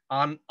me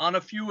on a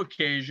few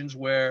occasions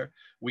where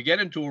we get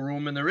into a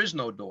room and there is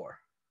no door,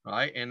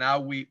 right? And now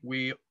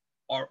we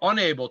are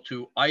unable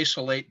to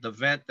isolate the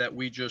vent that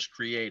we just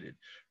created,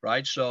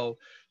 right? So,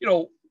 you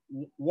know,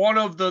 one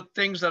of the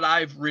things that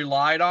I've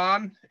relied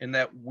on and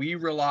that we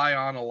rely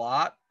on a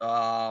lot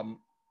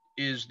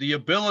is the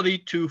ability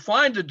to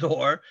find a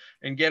door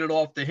and get it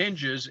off the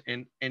hinges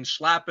and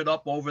slap it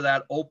up over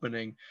that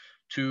opening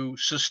to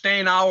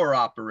sustain our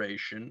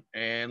operation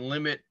and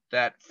limit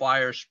that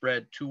fire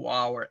spread to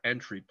our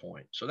entry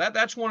point. So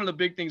that's one of the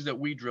big things that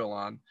we drill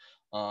on,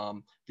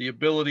 the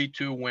ability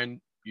to,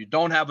 when you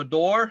don't have a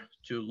door,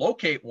 to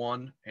locate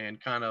one and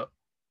kind of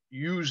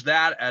use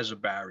that as a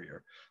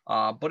barrier.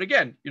 But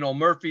again,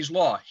 Murphy's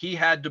Law, he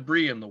had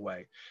debris in the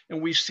way.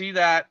 And we see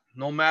that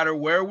no matter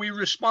where we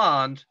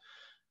respond,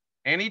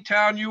 any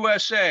town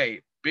USA,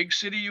 big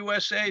city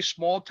USA,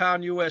 small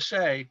town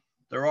USA,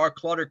 there are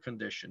clutter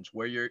conditions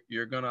where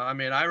you're going to,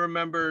 I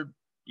remember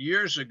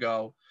years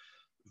ago,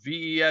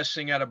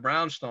 VESing at a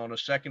brownstone, a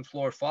second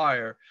floor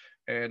fire,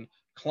 and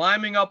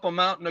climbing up a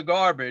mountain of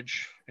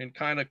garbage and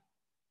kind of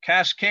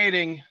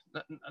cascading,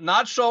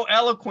 not so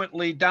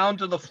eloquently, down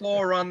to the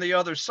floor on the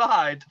other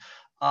side,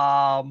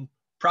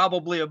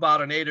 probably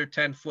about an 8 or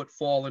 10 foot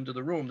fall into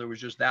the room. There was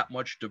just that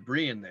much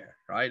debris in there,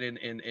 right?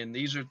 And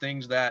these are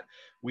things that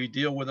we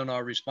deal with in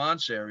our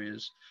response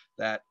areas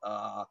that,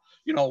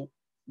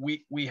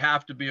 we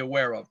have to be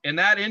aware of. In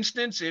that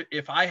instance,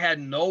 if I had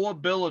no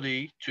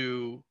ability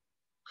to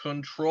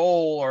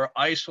control or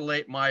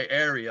isolate my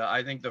area,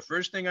 I think the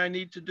first thing I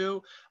need to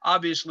do,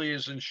 obviously,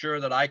 is ensure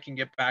that I can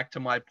get back to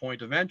my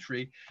point of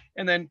entry,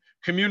 and then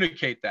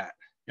communicate that.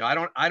 I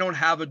don't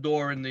have a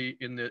door in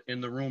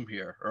the room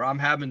here, or I'm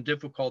having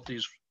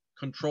difficulties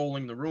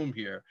controlling the room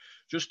here,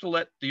 just to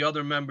let the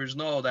other members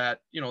know that,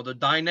 the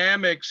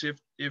dynamics,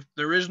 if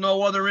there is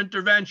no other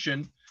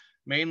intervention,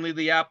 mainly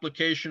the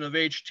application of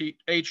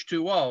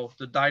H2O,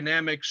 the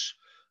dynamics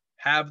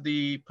have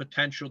the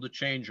potential to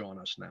change on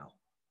us now.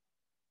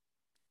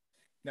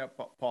 Now,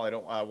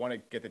 Paul, I want to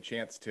get the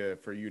chance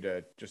for you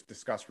to just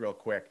discuss real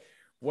quick.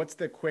 What's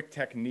the quick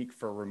technique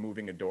for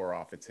removing a door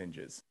off its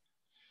hinges?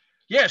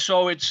 Yeah,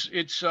 so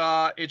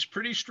it's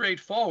pretty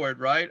straightforward,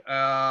 right?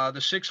 The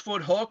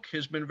 6-foot hook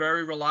has been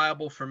very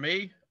reliable for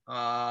me,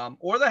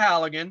 or the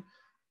Halligan,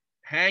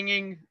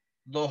 hanging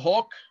the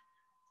hook,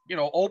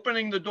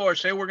 opening the door.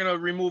 Say we're going to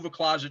remove a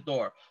closet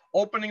door,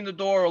 opening the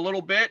door a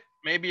little bit,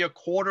 maybe a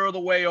quarter of the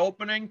way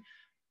opening.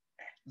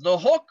 The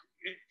hook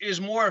is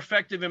more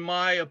effective, in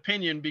my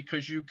opinion,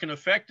 because you can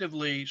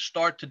effectively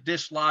start to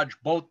dislodge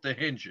both the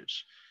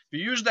hinges. If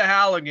you use the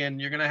Halligan,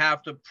 you're going to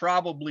have to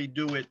probably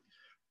do it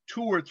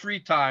 2 or 3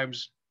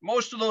 times.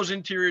 Most of those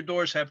interior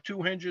doors have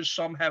 2 hinges.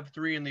 Some have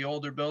 3 in the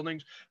older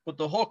buildings, but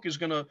the hook is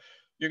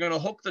you're going to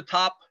hook the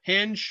top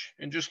hinge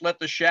and just let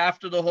the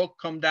shaft of the hook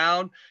come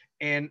down,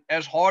 and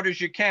as hard as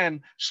you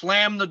can,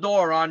 slam the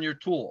door on your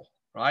tool,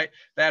 right?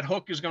 That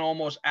hook is going to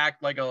almost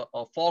act like a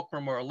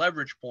fulcrum or a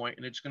leverage point,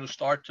 and it's going to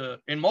start to,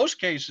 in most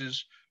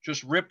cases,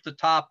 just rip the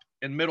top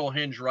and middle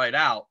hinge right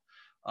out,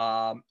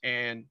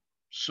 and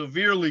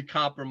severely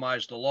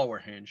compromise the lower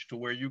hinge to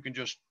where you can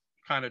just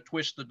kind of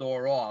twist the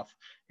door off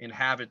and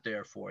have it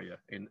there for you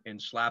and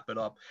slap it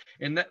up.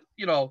 And that,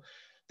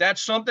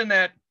 that's something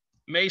that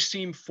may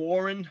seem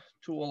foreign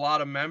to a lot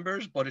of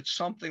members, but it's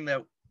something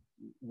that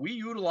we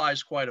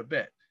utilize quite a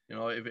bit.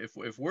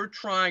 If we're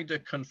trying to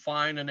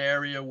confine an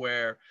area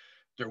where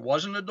there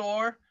wasn't a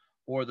door,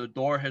 or the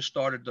door has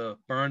started to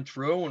burn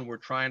through and we're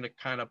trying to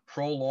kind of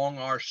prolong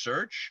our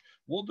search,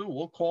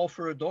 we'll call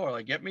for a door,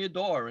 like, get me a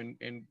door.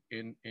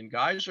 And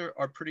guys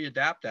are pretty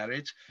adept at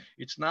it.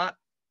 It's not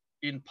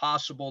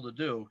impossible to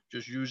do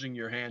just using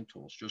your hand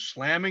tools. Just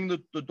slamming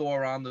the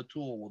door on the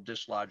tool will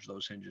dislodge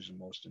those hinges in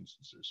most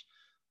instances.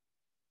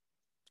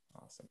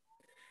 Awesome.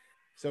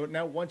 So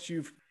now, once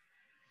you've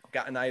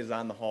gotten eyes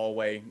on the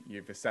hallway,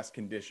 you've assessed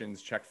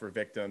conditions, checked for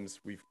victims,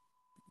 we've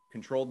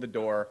controlled the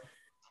door.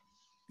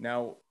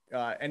 Now,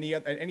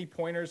 any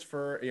pointers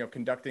for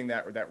conducting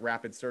that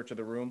rapid search of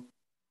the room?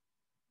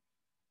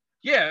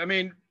 Yeah,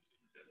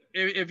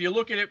 if you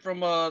look at it from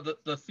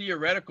the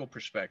theoretical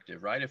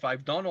perspective, right? If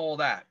I've done all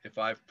that, if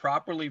I've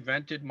properly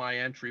vented my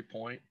entry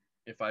point,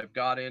 if I've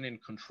got in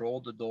and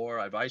controlled the door,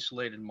 I've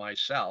isolated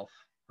myself,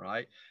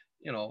 right?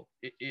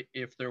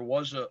 If there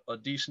was a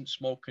decent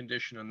smoke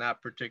condition in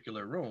that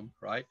particular room,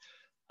 right?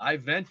 I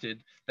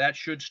vented, that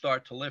should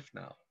start to lift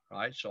now,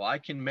 right? So I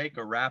can make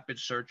a rapid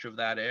search of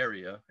that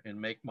area and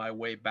make my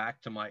way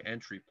back to my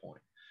entry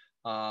point.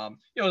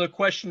 The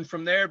question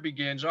from there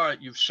begins, all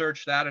right, you've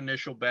searched that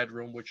initial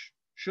bedroom, which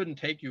shouldn't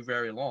take you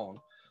very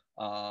long.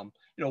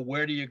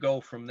 Where do you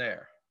go from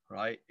there,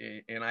 right?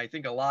 And I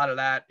think a lot of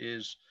that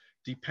is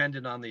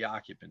dependent on the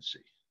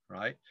occupancy,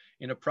 right?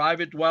 In a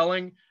private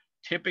dwelling,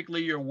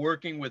 typically you're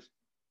working with,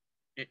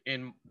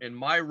 in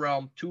my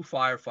realm, 2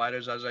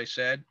 firefighters, as I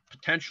said,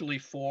 potentially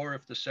 4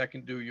 if the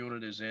second due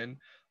unit is in,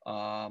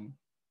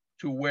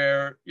 to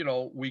where,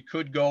 we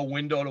could go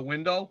window to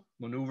window,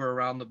 maneuver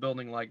around the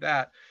building like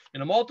that.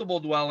 In a multiple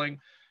dwelling,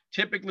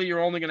 typically you're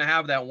only going to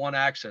have that one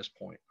access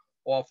point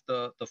off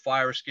the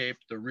fire escape,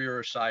 the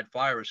rear side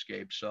fire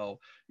escape. So,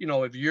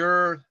 if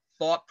your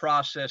thought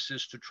process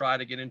is to try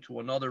to get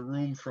into another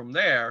room from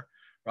there,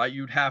 right,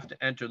 you'd have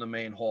to enter the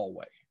main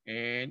hallway.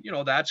 And,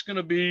 that's going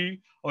to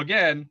be,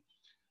 again,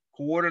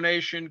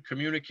 coordination,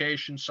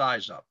 communication,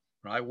 size up,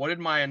 right? What did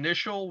my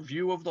initial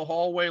view of the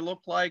hallway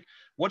look like?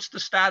 What's the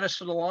status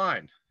of the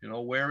line?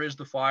 Where is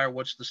the fire?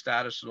 What's the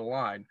status of the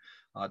line?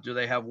 Do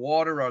they have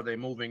water? Are they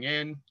moving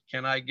in?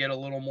 Can I get a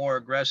little more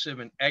aggressive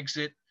and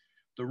exit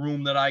the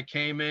room that I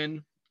came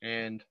in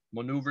and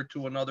maneuver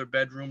to another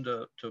bedroom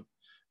to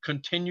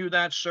continue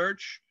that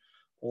search?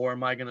 Or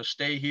am I going to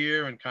stay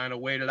here and kind of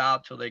wait it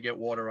out till they get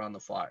water on the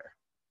fire?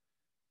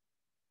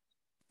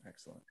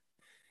 Excellent.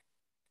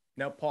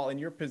 Now, Paul, in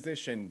your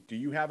position, do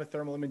you have a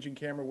thermal imaging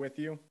camera with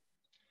you?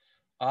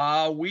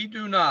 We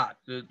do not.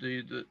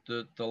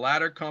 The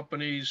ladder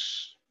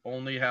companies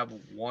only have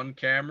one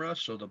camera,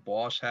 so the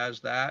boss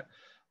has that.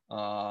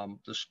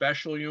 The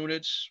special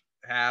units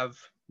have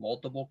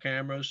multiple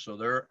cameras, so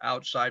their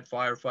outside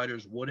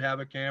firefighters would have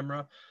a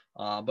camera.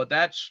 But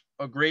that's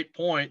a great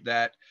point,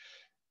 that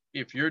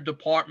if your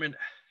department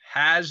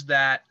has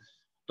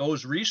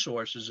those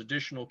resources,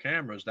 additional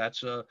cameras,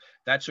 that's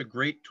a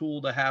great tool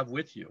to have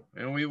with you.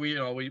 And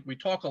we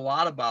talk a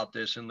lot about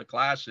this in the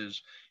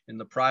classes in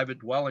the private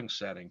dwelling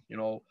setting.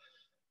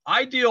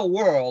 Ideal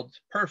world,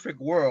 perfect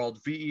world,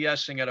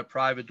 VESing at a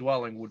private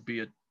dwelling would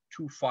be a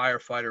 2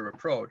 firefighter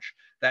approach.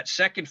 That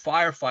second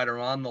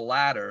firefighter on the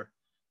ladder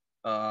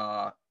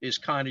is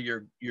kind of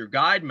your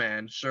guide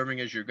man, serving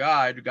as your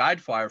guide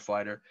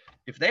firefighter.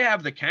 If they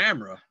have the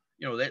camera,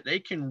 they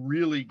can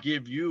really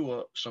give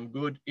you some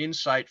good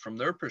insight from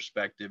their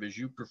perspective as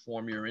you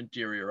perform your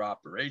interior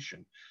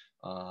operation.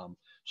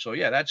 So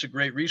yeah, that's a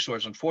great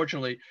resource.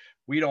 Unfortunately,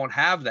 we don't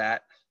have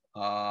that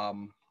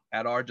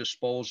at our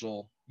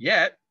disposal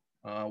yet.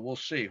 We'll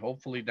see.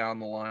 Hopefully down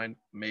the line,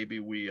 maybe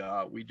we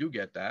do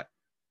get that.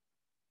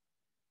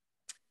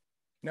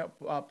 Now,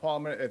 Paul,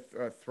 I'm going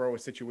to throw a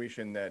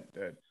situation that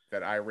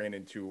I ran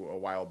into a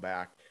while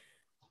back.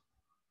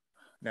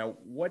 Now,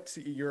 what's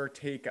your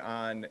take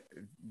on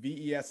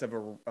VES of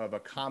a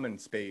common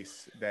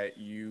space that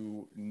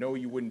you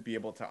wouldn't be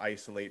able to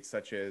isolate,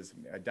 such as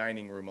a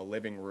dining room, a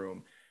living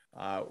room?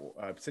 A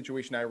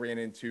situation I ran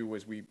into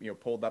was we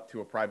pulled up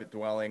to a private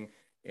dwelling,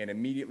 and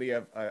immediately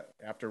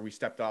after we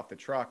stepped off the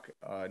truck,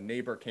 a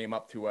neighbor came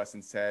up to us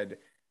and said,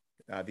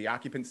 the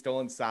occupant's still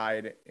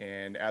inside.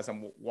 And as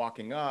I'm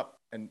walking up,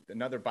 and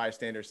another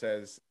bystander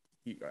says,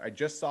 I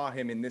just saw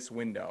him in this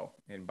window.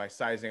 And by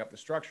sizing up the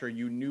structure,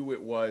 you knew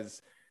it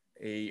was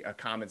a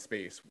common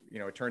space.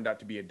 It turned out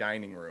to be a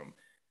dining room.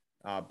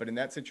 But in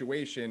that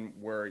situation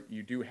where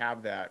you do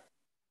have that,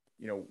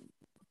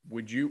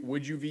 would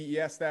you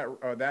VES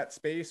that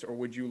space, or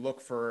would you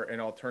look for an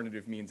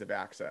alternative means of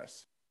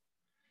access?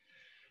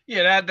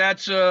 Yeah,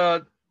 that's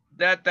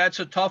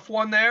a tough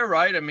one there,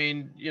 right? I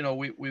mean,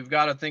 we've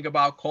got to think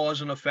about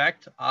cause and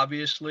effect,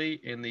 obviously,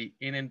 in the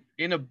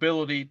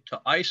inability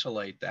to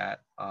isolate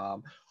that.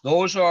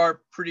 Those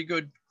are pretty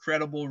good,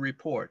 credible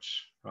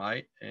reports,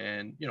 right?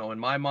 And, in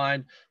my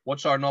mind,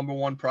 what's our number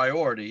one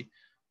priority,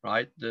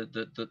 right?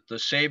 The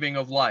saving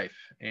of life.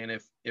 And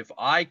if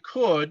I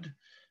could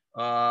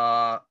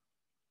kind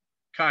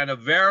of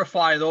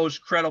verify those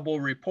credible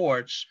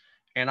reports,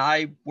 and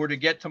I were to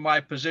get to my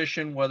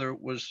position, whether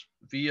it was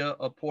via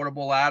a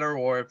portable ladder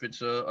or if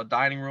it's a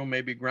dining room,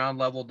 maybe ground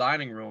level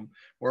dining room,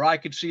 where I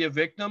could see a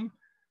victim,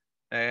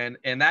 and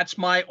that's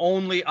my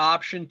only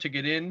option to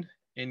get in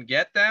and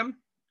get them.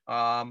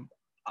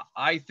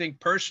 I think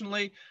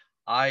personally,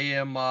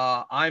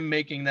 I'm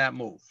making that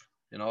move.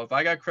 If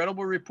I got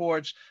credible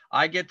reports,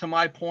 I get to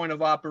my point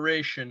of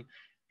operation,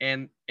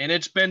 and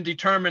it's been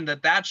determined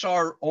that that's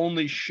our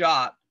only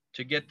shot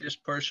to get this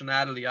person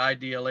out of the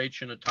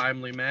IDLH in a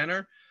timely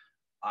manner.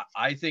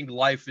 I think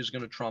life is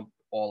going to trump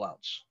all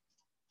else,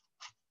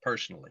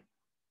 personally.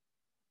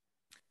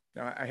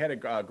 Now, I had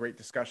a great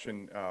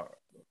discussion a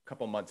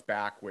couple months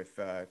back with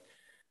a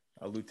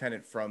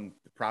lieutenant from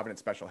the Providence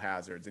Special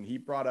Hazards, and he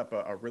brought up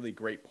a really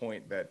great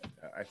point that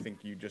I think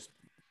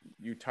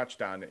you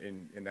touched on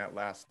in that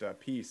last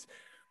piece,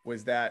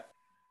 was that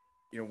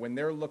when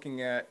they're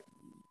looking at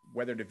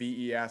whether to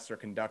VES or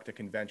conduct a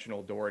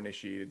conventional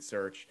door-initiated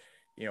search,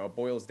 it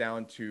boils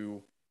down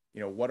to,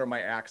 what are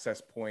my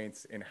access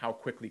points and how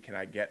quickly can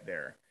I get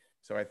there?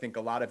 So I think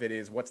a lot of it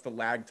is, what's the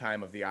lag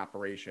time of the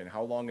operation?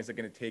 How long is it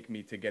going to take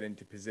me to get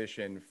into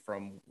position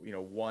from,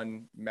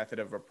 one method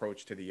of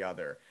approach to the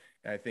other?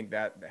 And I think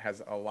that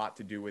has a lot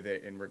to do with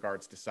it in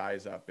regards to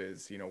size up,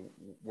 is,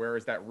 where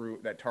is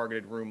that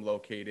targeted room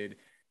located?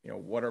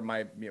 What are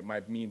my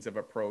means of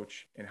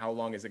approach, and how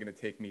long is it going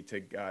to take me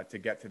to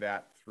get to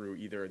that through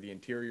either the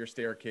interior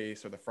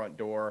staircase or the front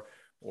door,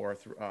 or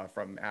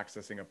from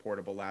accessing a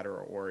portable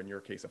ladder, or in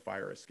your case, a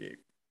fire escape?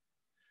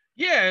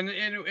 Yeah,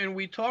 and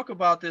we talk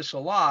about this a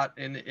lot,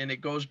 and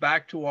it goes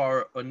back to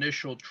our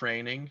initial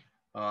training,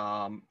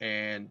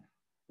 and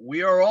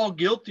we are all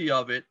guilty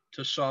of it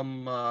to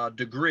some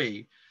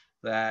degree,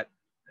 that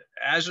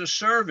as a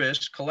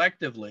service,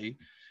 collectively,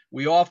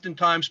 we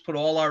oftentimes put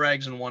all our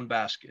eggs in one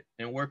basket,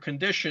 and we're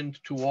conditioned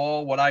to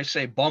all, what I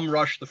say, bum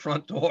rush the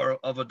front door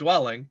of a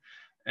dwelling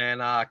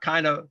and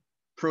kind of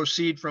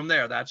proceed from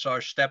there. That's our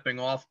stepping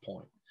off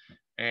point.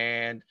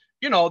 And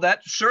that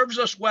serves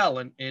us well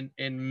in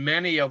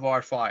many of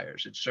our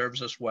fires. It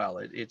serves us well.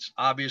 It's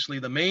obviously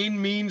the main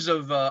means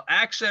of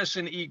access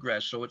and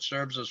egress, so it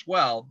serves us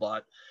well.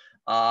 But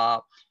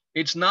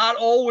it's not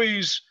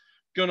always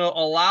going to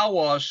allow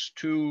us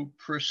to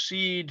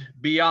proceed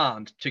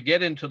beyond to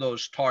get into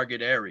those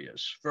target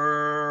areas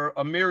for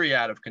a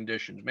myriad of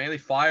conditions, mainly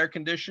fire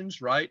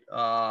conditions, right?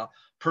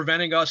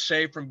 Preventing us,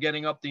 say, from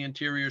getting up the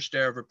interior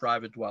stair of a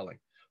private dwelling,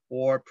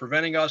 or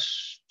preventing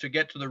us to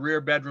get to the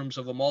rear bedrooms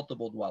of a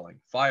multiple dwelling,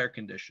 fire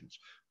conditions,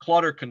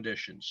 clutter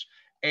conditions,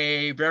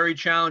 a very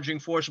challenging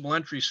forcible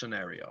entry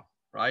scenario,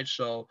 right?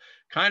 So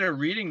kind of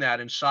reading that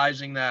and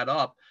sizing that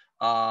up,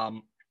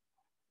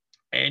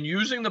 and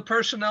using the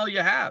personnel you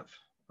have,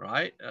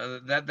 right?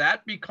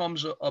 That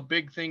becomes a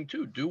big thing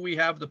too. Do we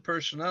have the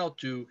personnel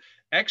to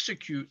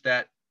execute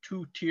that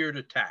two-tiered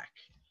attack,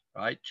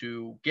 right?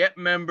 To get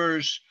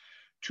members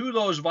to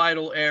those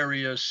vital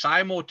areas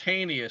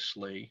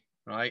simultaneously,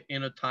 right,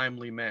 in a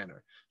timely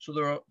manner. So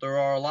there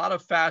are a lot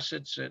of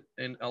facets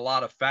and a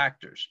lot of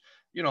factors.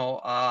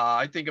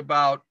 I think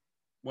about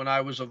when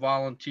I was a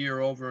volunteer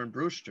over in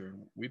Brewster,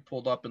 we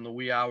pulled up in the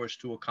wee hours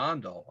to a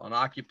condo, an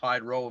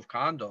occupied row of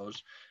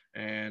condos,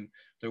 and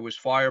there was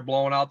fire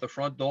blowing out the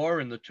front door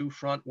and the two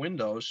front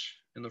windows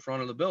in the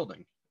front of the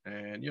building.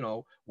 And,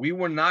 we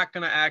were not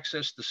going to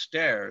access the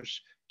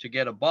stairs to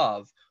get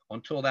above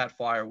until that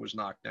fire was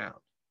knocked down,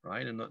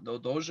 right? And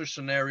those are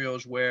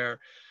scenarios where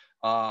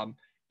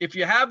if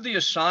you have the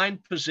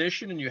assigned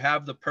position and you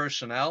have the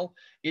personnel,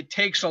 it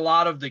takes a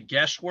lot of the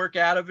guesswork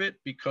out of it,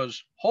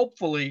 because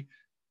hopefully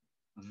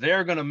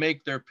they're going to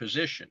make their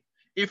position.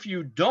 If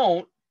you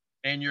don't,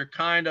 and you're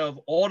kind of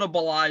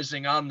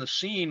audibilizing on the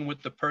scene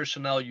with the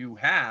personnel you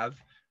have,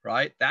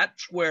 right?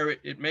 That's where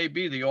it may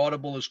be the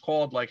audible is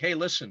called, like, hey,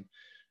 listen,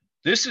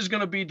 this is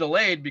going to be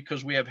delayed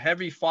because we have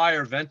heavy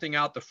fire venting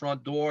out the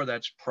front door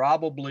that's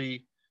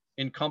probably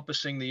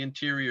encompassing the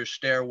interior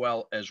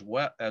stairwell as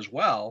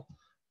well.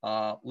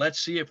 Let's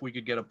see if we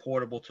could get a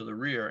portable to the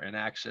rear and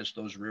access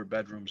those rear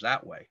bedrooms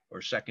that way,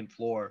 or second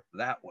floor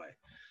that way.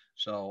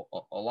 So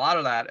a lot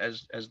of that,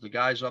 as the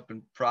guys up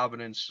in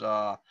Providence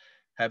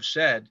have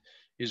said,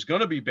 is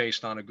going to be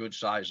based on a good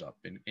size up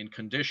in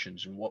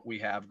conditions and what we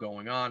have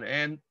going on,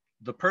 and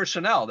the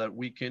personnel that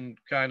we can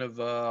kind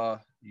of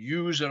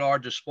use at our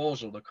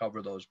disposal to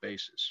cover those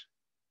bases.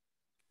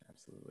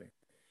 Absolutely.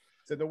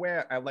 So the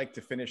way I like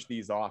to finish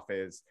these off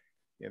is,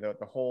 the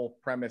whole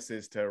premise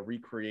is to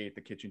recreate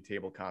the kitchen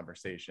table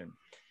conversation.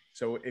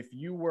 So if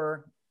you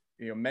were,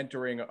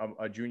 mentoring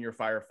a junior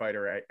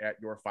firefighter at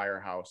your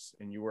firehouse,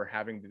 and you were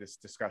having this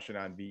discussion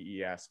on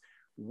VES,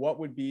 what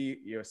would be,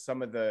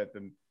 some of the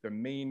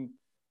main,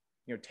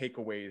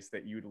 takeaways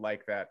that you'd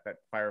like that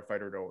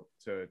firefighter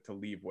to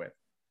leave with?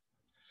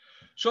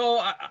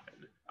 So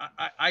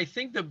I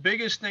think the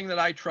biggest thing that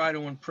I try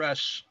to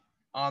impress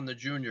on the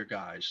junior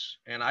guys,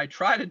 and I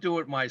try to do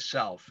it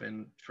myself,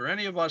 and for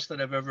any of us that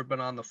have ever been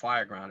on the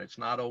fire ground, it's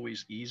not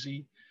always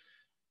easy,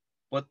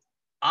 but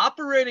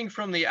operating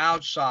from the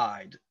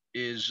outside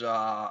is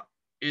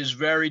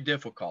very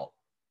difficult.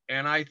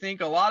 And I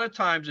think a lot of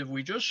times, if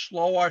we just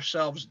slow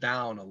ourselves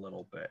down a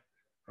little bit,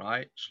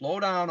 right? Slow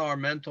down our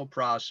mental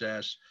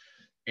process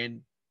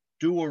and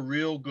do a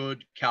real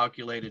good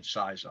calculated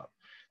size up.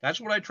 That's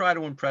what I try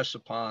to impress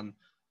upon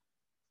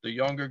the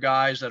younger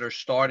guys that are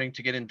starting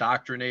to get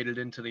indoctrinated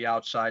into the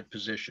outside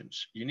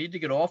positions. You need to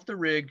get off the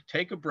rig,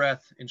 take a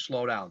breath, and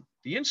slow down.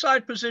 The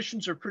inside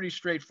positions are pretty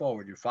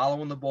straightforward. You're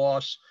following the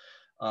boss,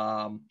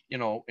 and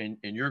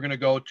you're going to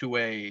go to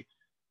a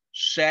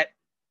set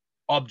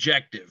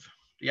objective.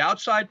 The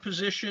outside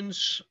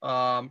positions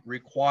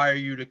require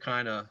you to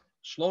kind of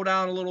slow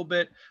down a little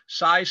bit,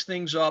 size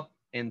things up,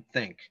 and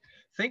think.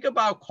 Think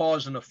about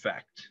cause and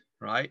effect,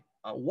 right?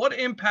 What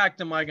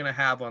impact am I going to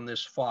have on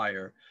this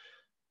fire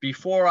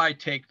before I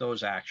take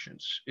those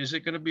actions? Is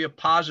it going to be a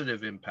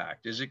positive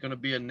impact? Is it going to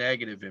be a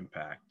negative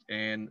impact?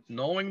 And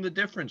knowing the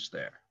difference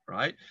there,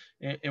 right?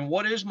 And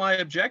what is my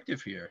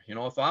objective here?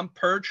 If I'm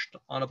perched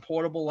on a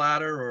portable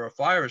ladder or a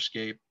fire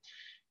escape,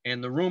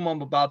 and the room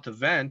I'm about to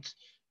vent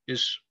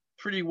is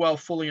pretty well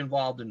fully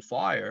involved in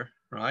fire,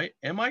 right?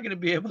 Am I going to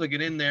be able to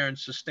get in there and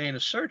sustain a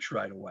search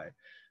right away?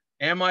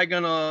 Am I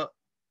going to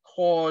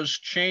cause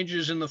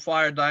changes in the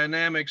fire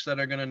dynamics that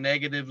are going to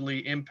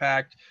negatively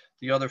impact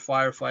the other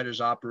firefighters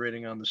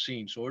operating on the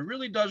scene? So it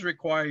really does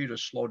require you to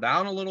slow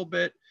down a little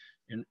bit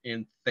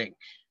and think,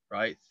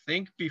 right?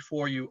 Think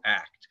before you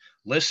act.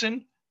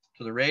 Listen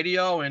to the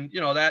radio, and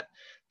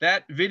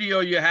that video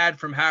you had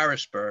from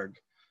Harrisburg,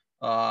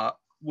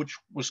 which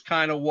was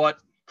kind of what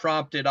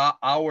prompted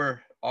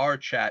our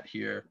chat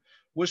here,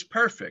 was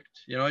perfect.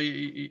 You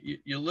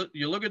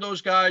look at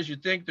those guys, you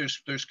think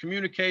there's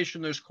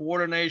communication, there's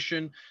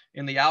coordination,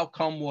 and the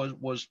outcome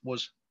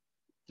was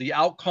the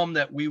outcome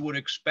that we would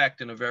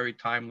expect in a very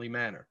timely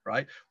manner,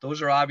 right?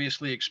 Those are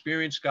obviously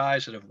experienced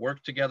guys that have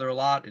worked together a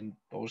lot, and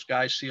those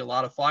guys see a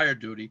lot of fire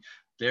duty.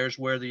 There's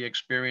where the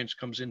experience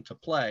comes into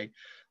play.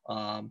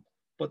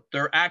 But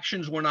their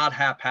actions were not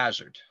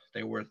haphazard.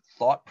 They were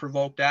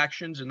thought-provoked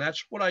actions, and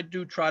that's what I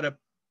do try to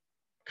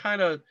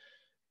kind of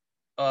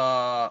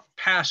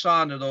pass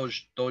on to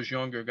those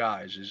younger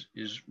guys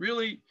is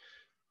really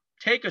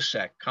take a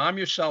sec, calm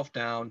yourself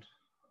down,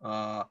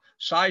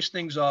 size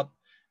things up,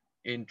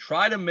 and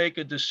try to make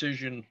a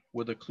decision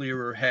with a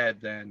clearer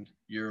head than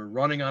you're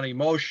running on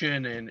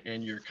emotion,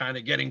 and you're kind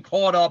of getting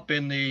caught up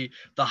in the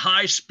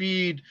high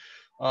speed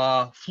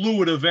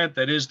fluid event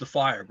that is the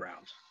fire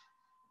ground.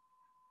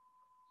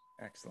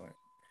 Excellent.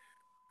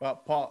 Well,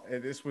 Paul,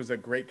 this was a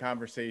great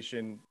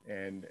conversation,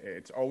 and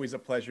it's always a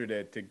pleasure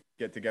to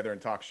get together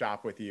and talk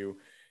shop with you,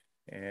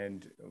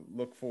 and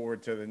look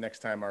forward to the next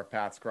time our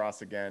paths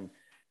cross again.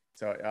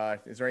 So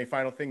is there any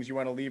final things you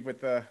want to leave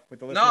with the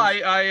listeners? No,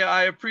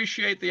 I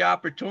appreciate the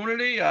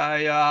opportunity.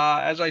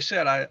 As I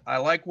said, I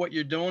like what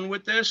you're doing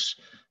with this.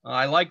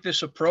 I like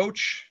this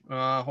approach.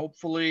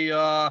 Hopefully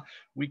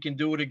we can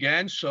do it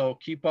again. So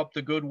keep up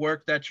the good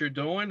work that you're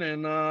doing.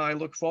 And I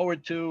look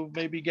forward to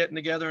maybe getting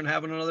together and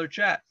having another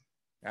chat.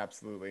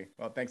 Absolutely.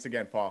 Well, thanks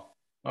again, Paul.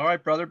 All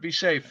right, brother. Be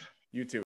safe. You too.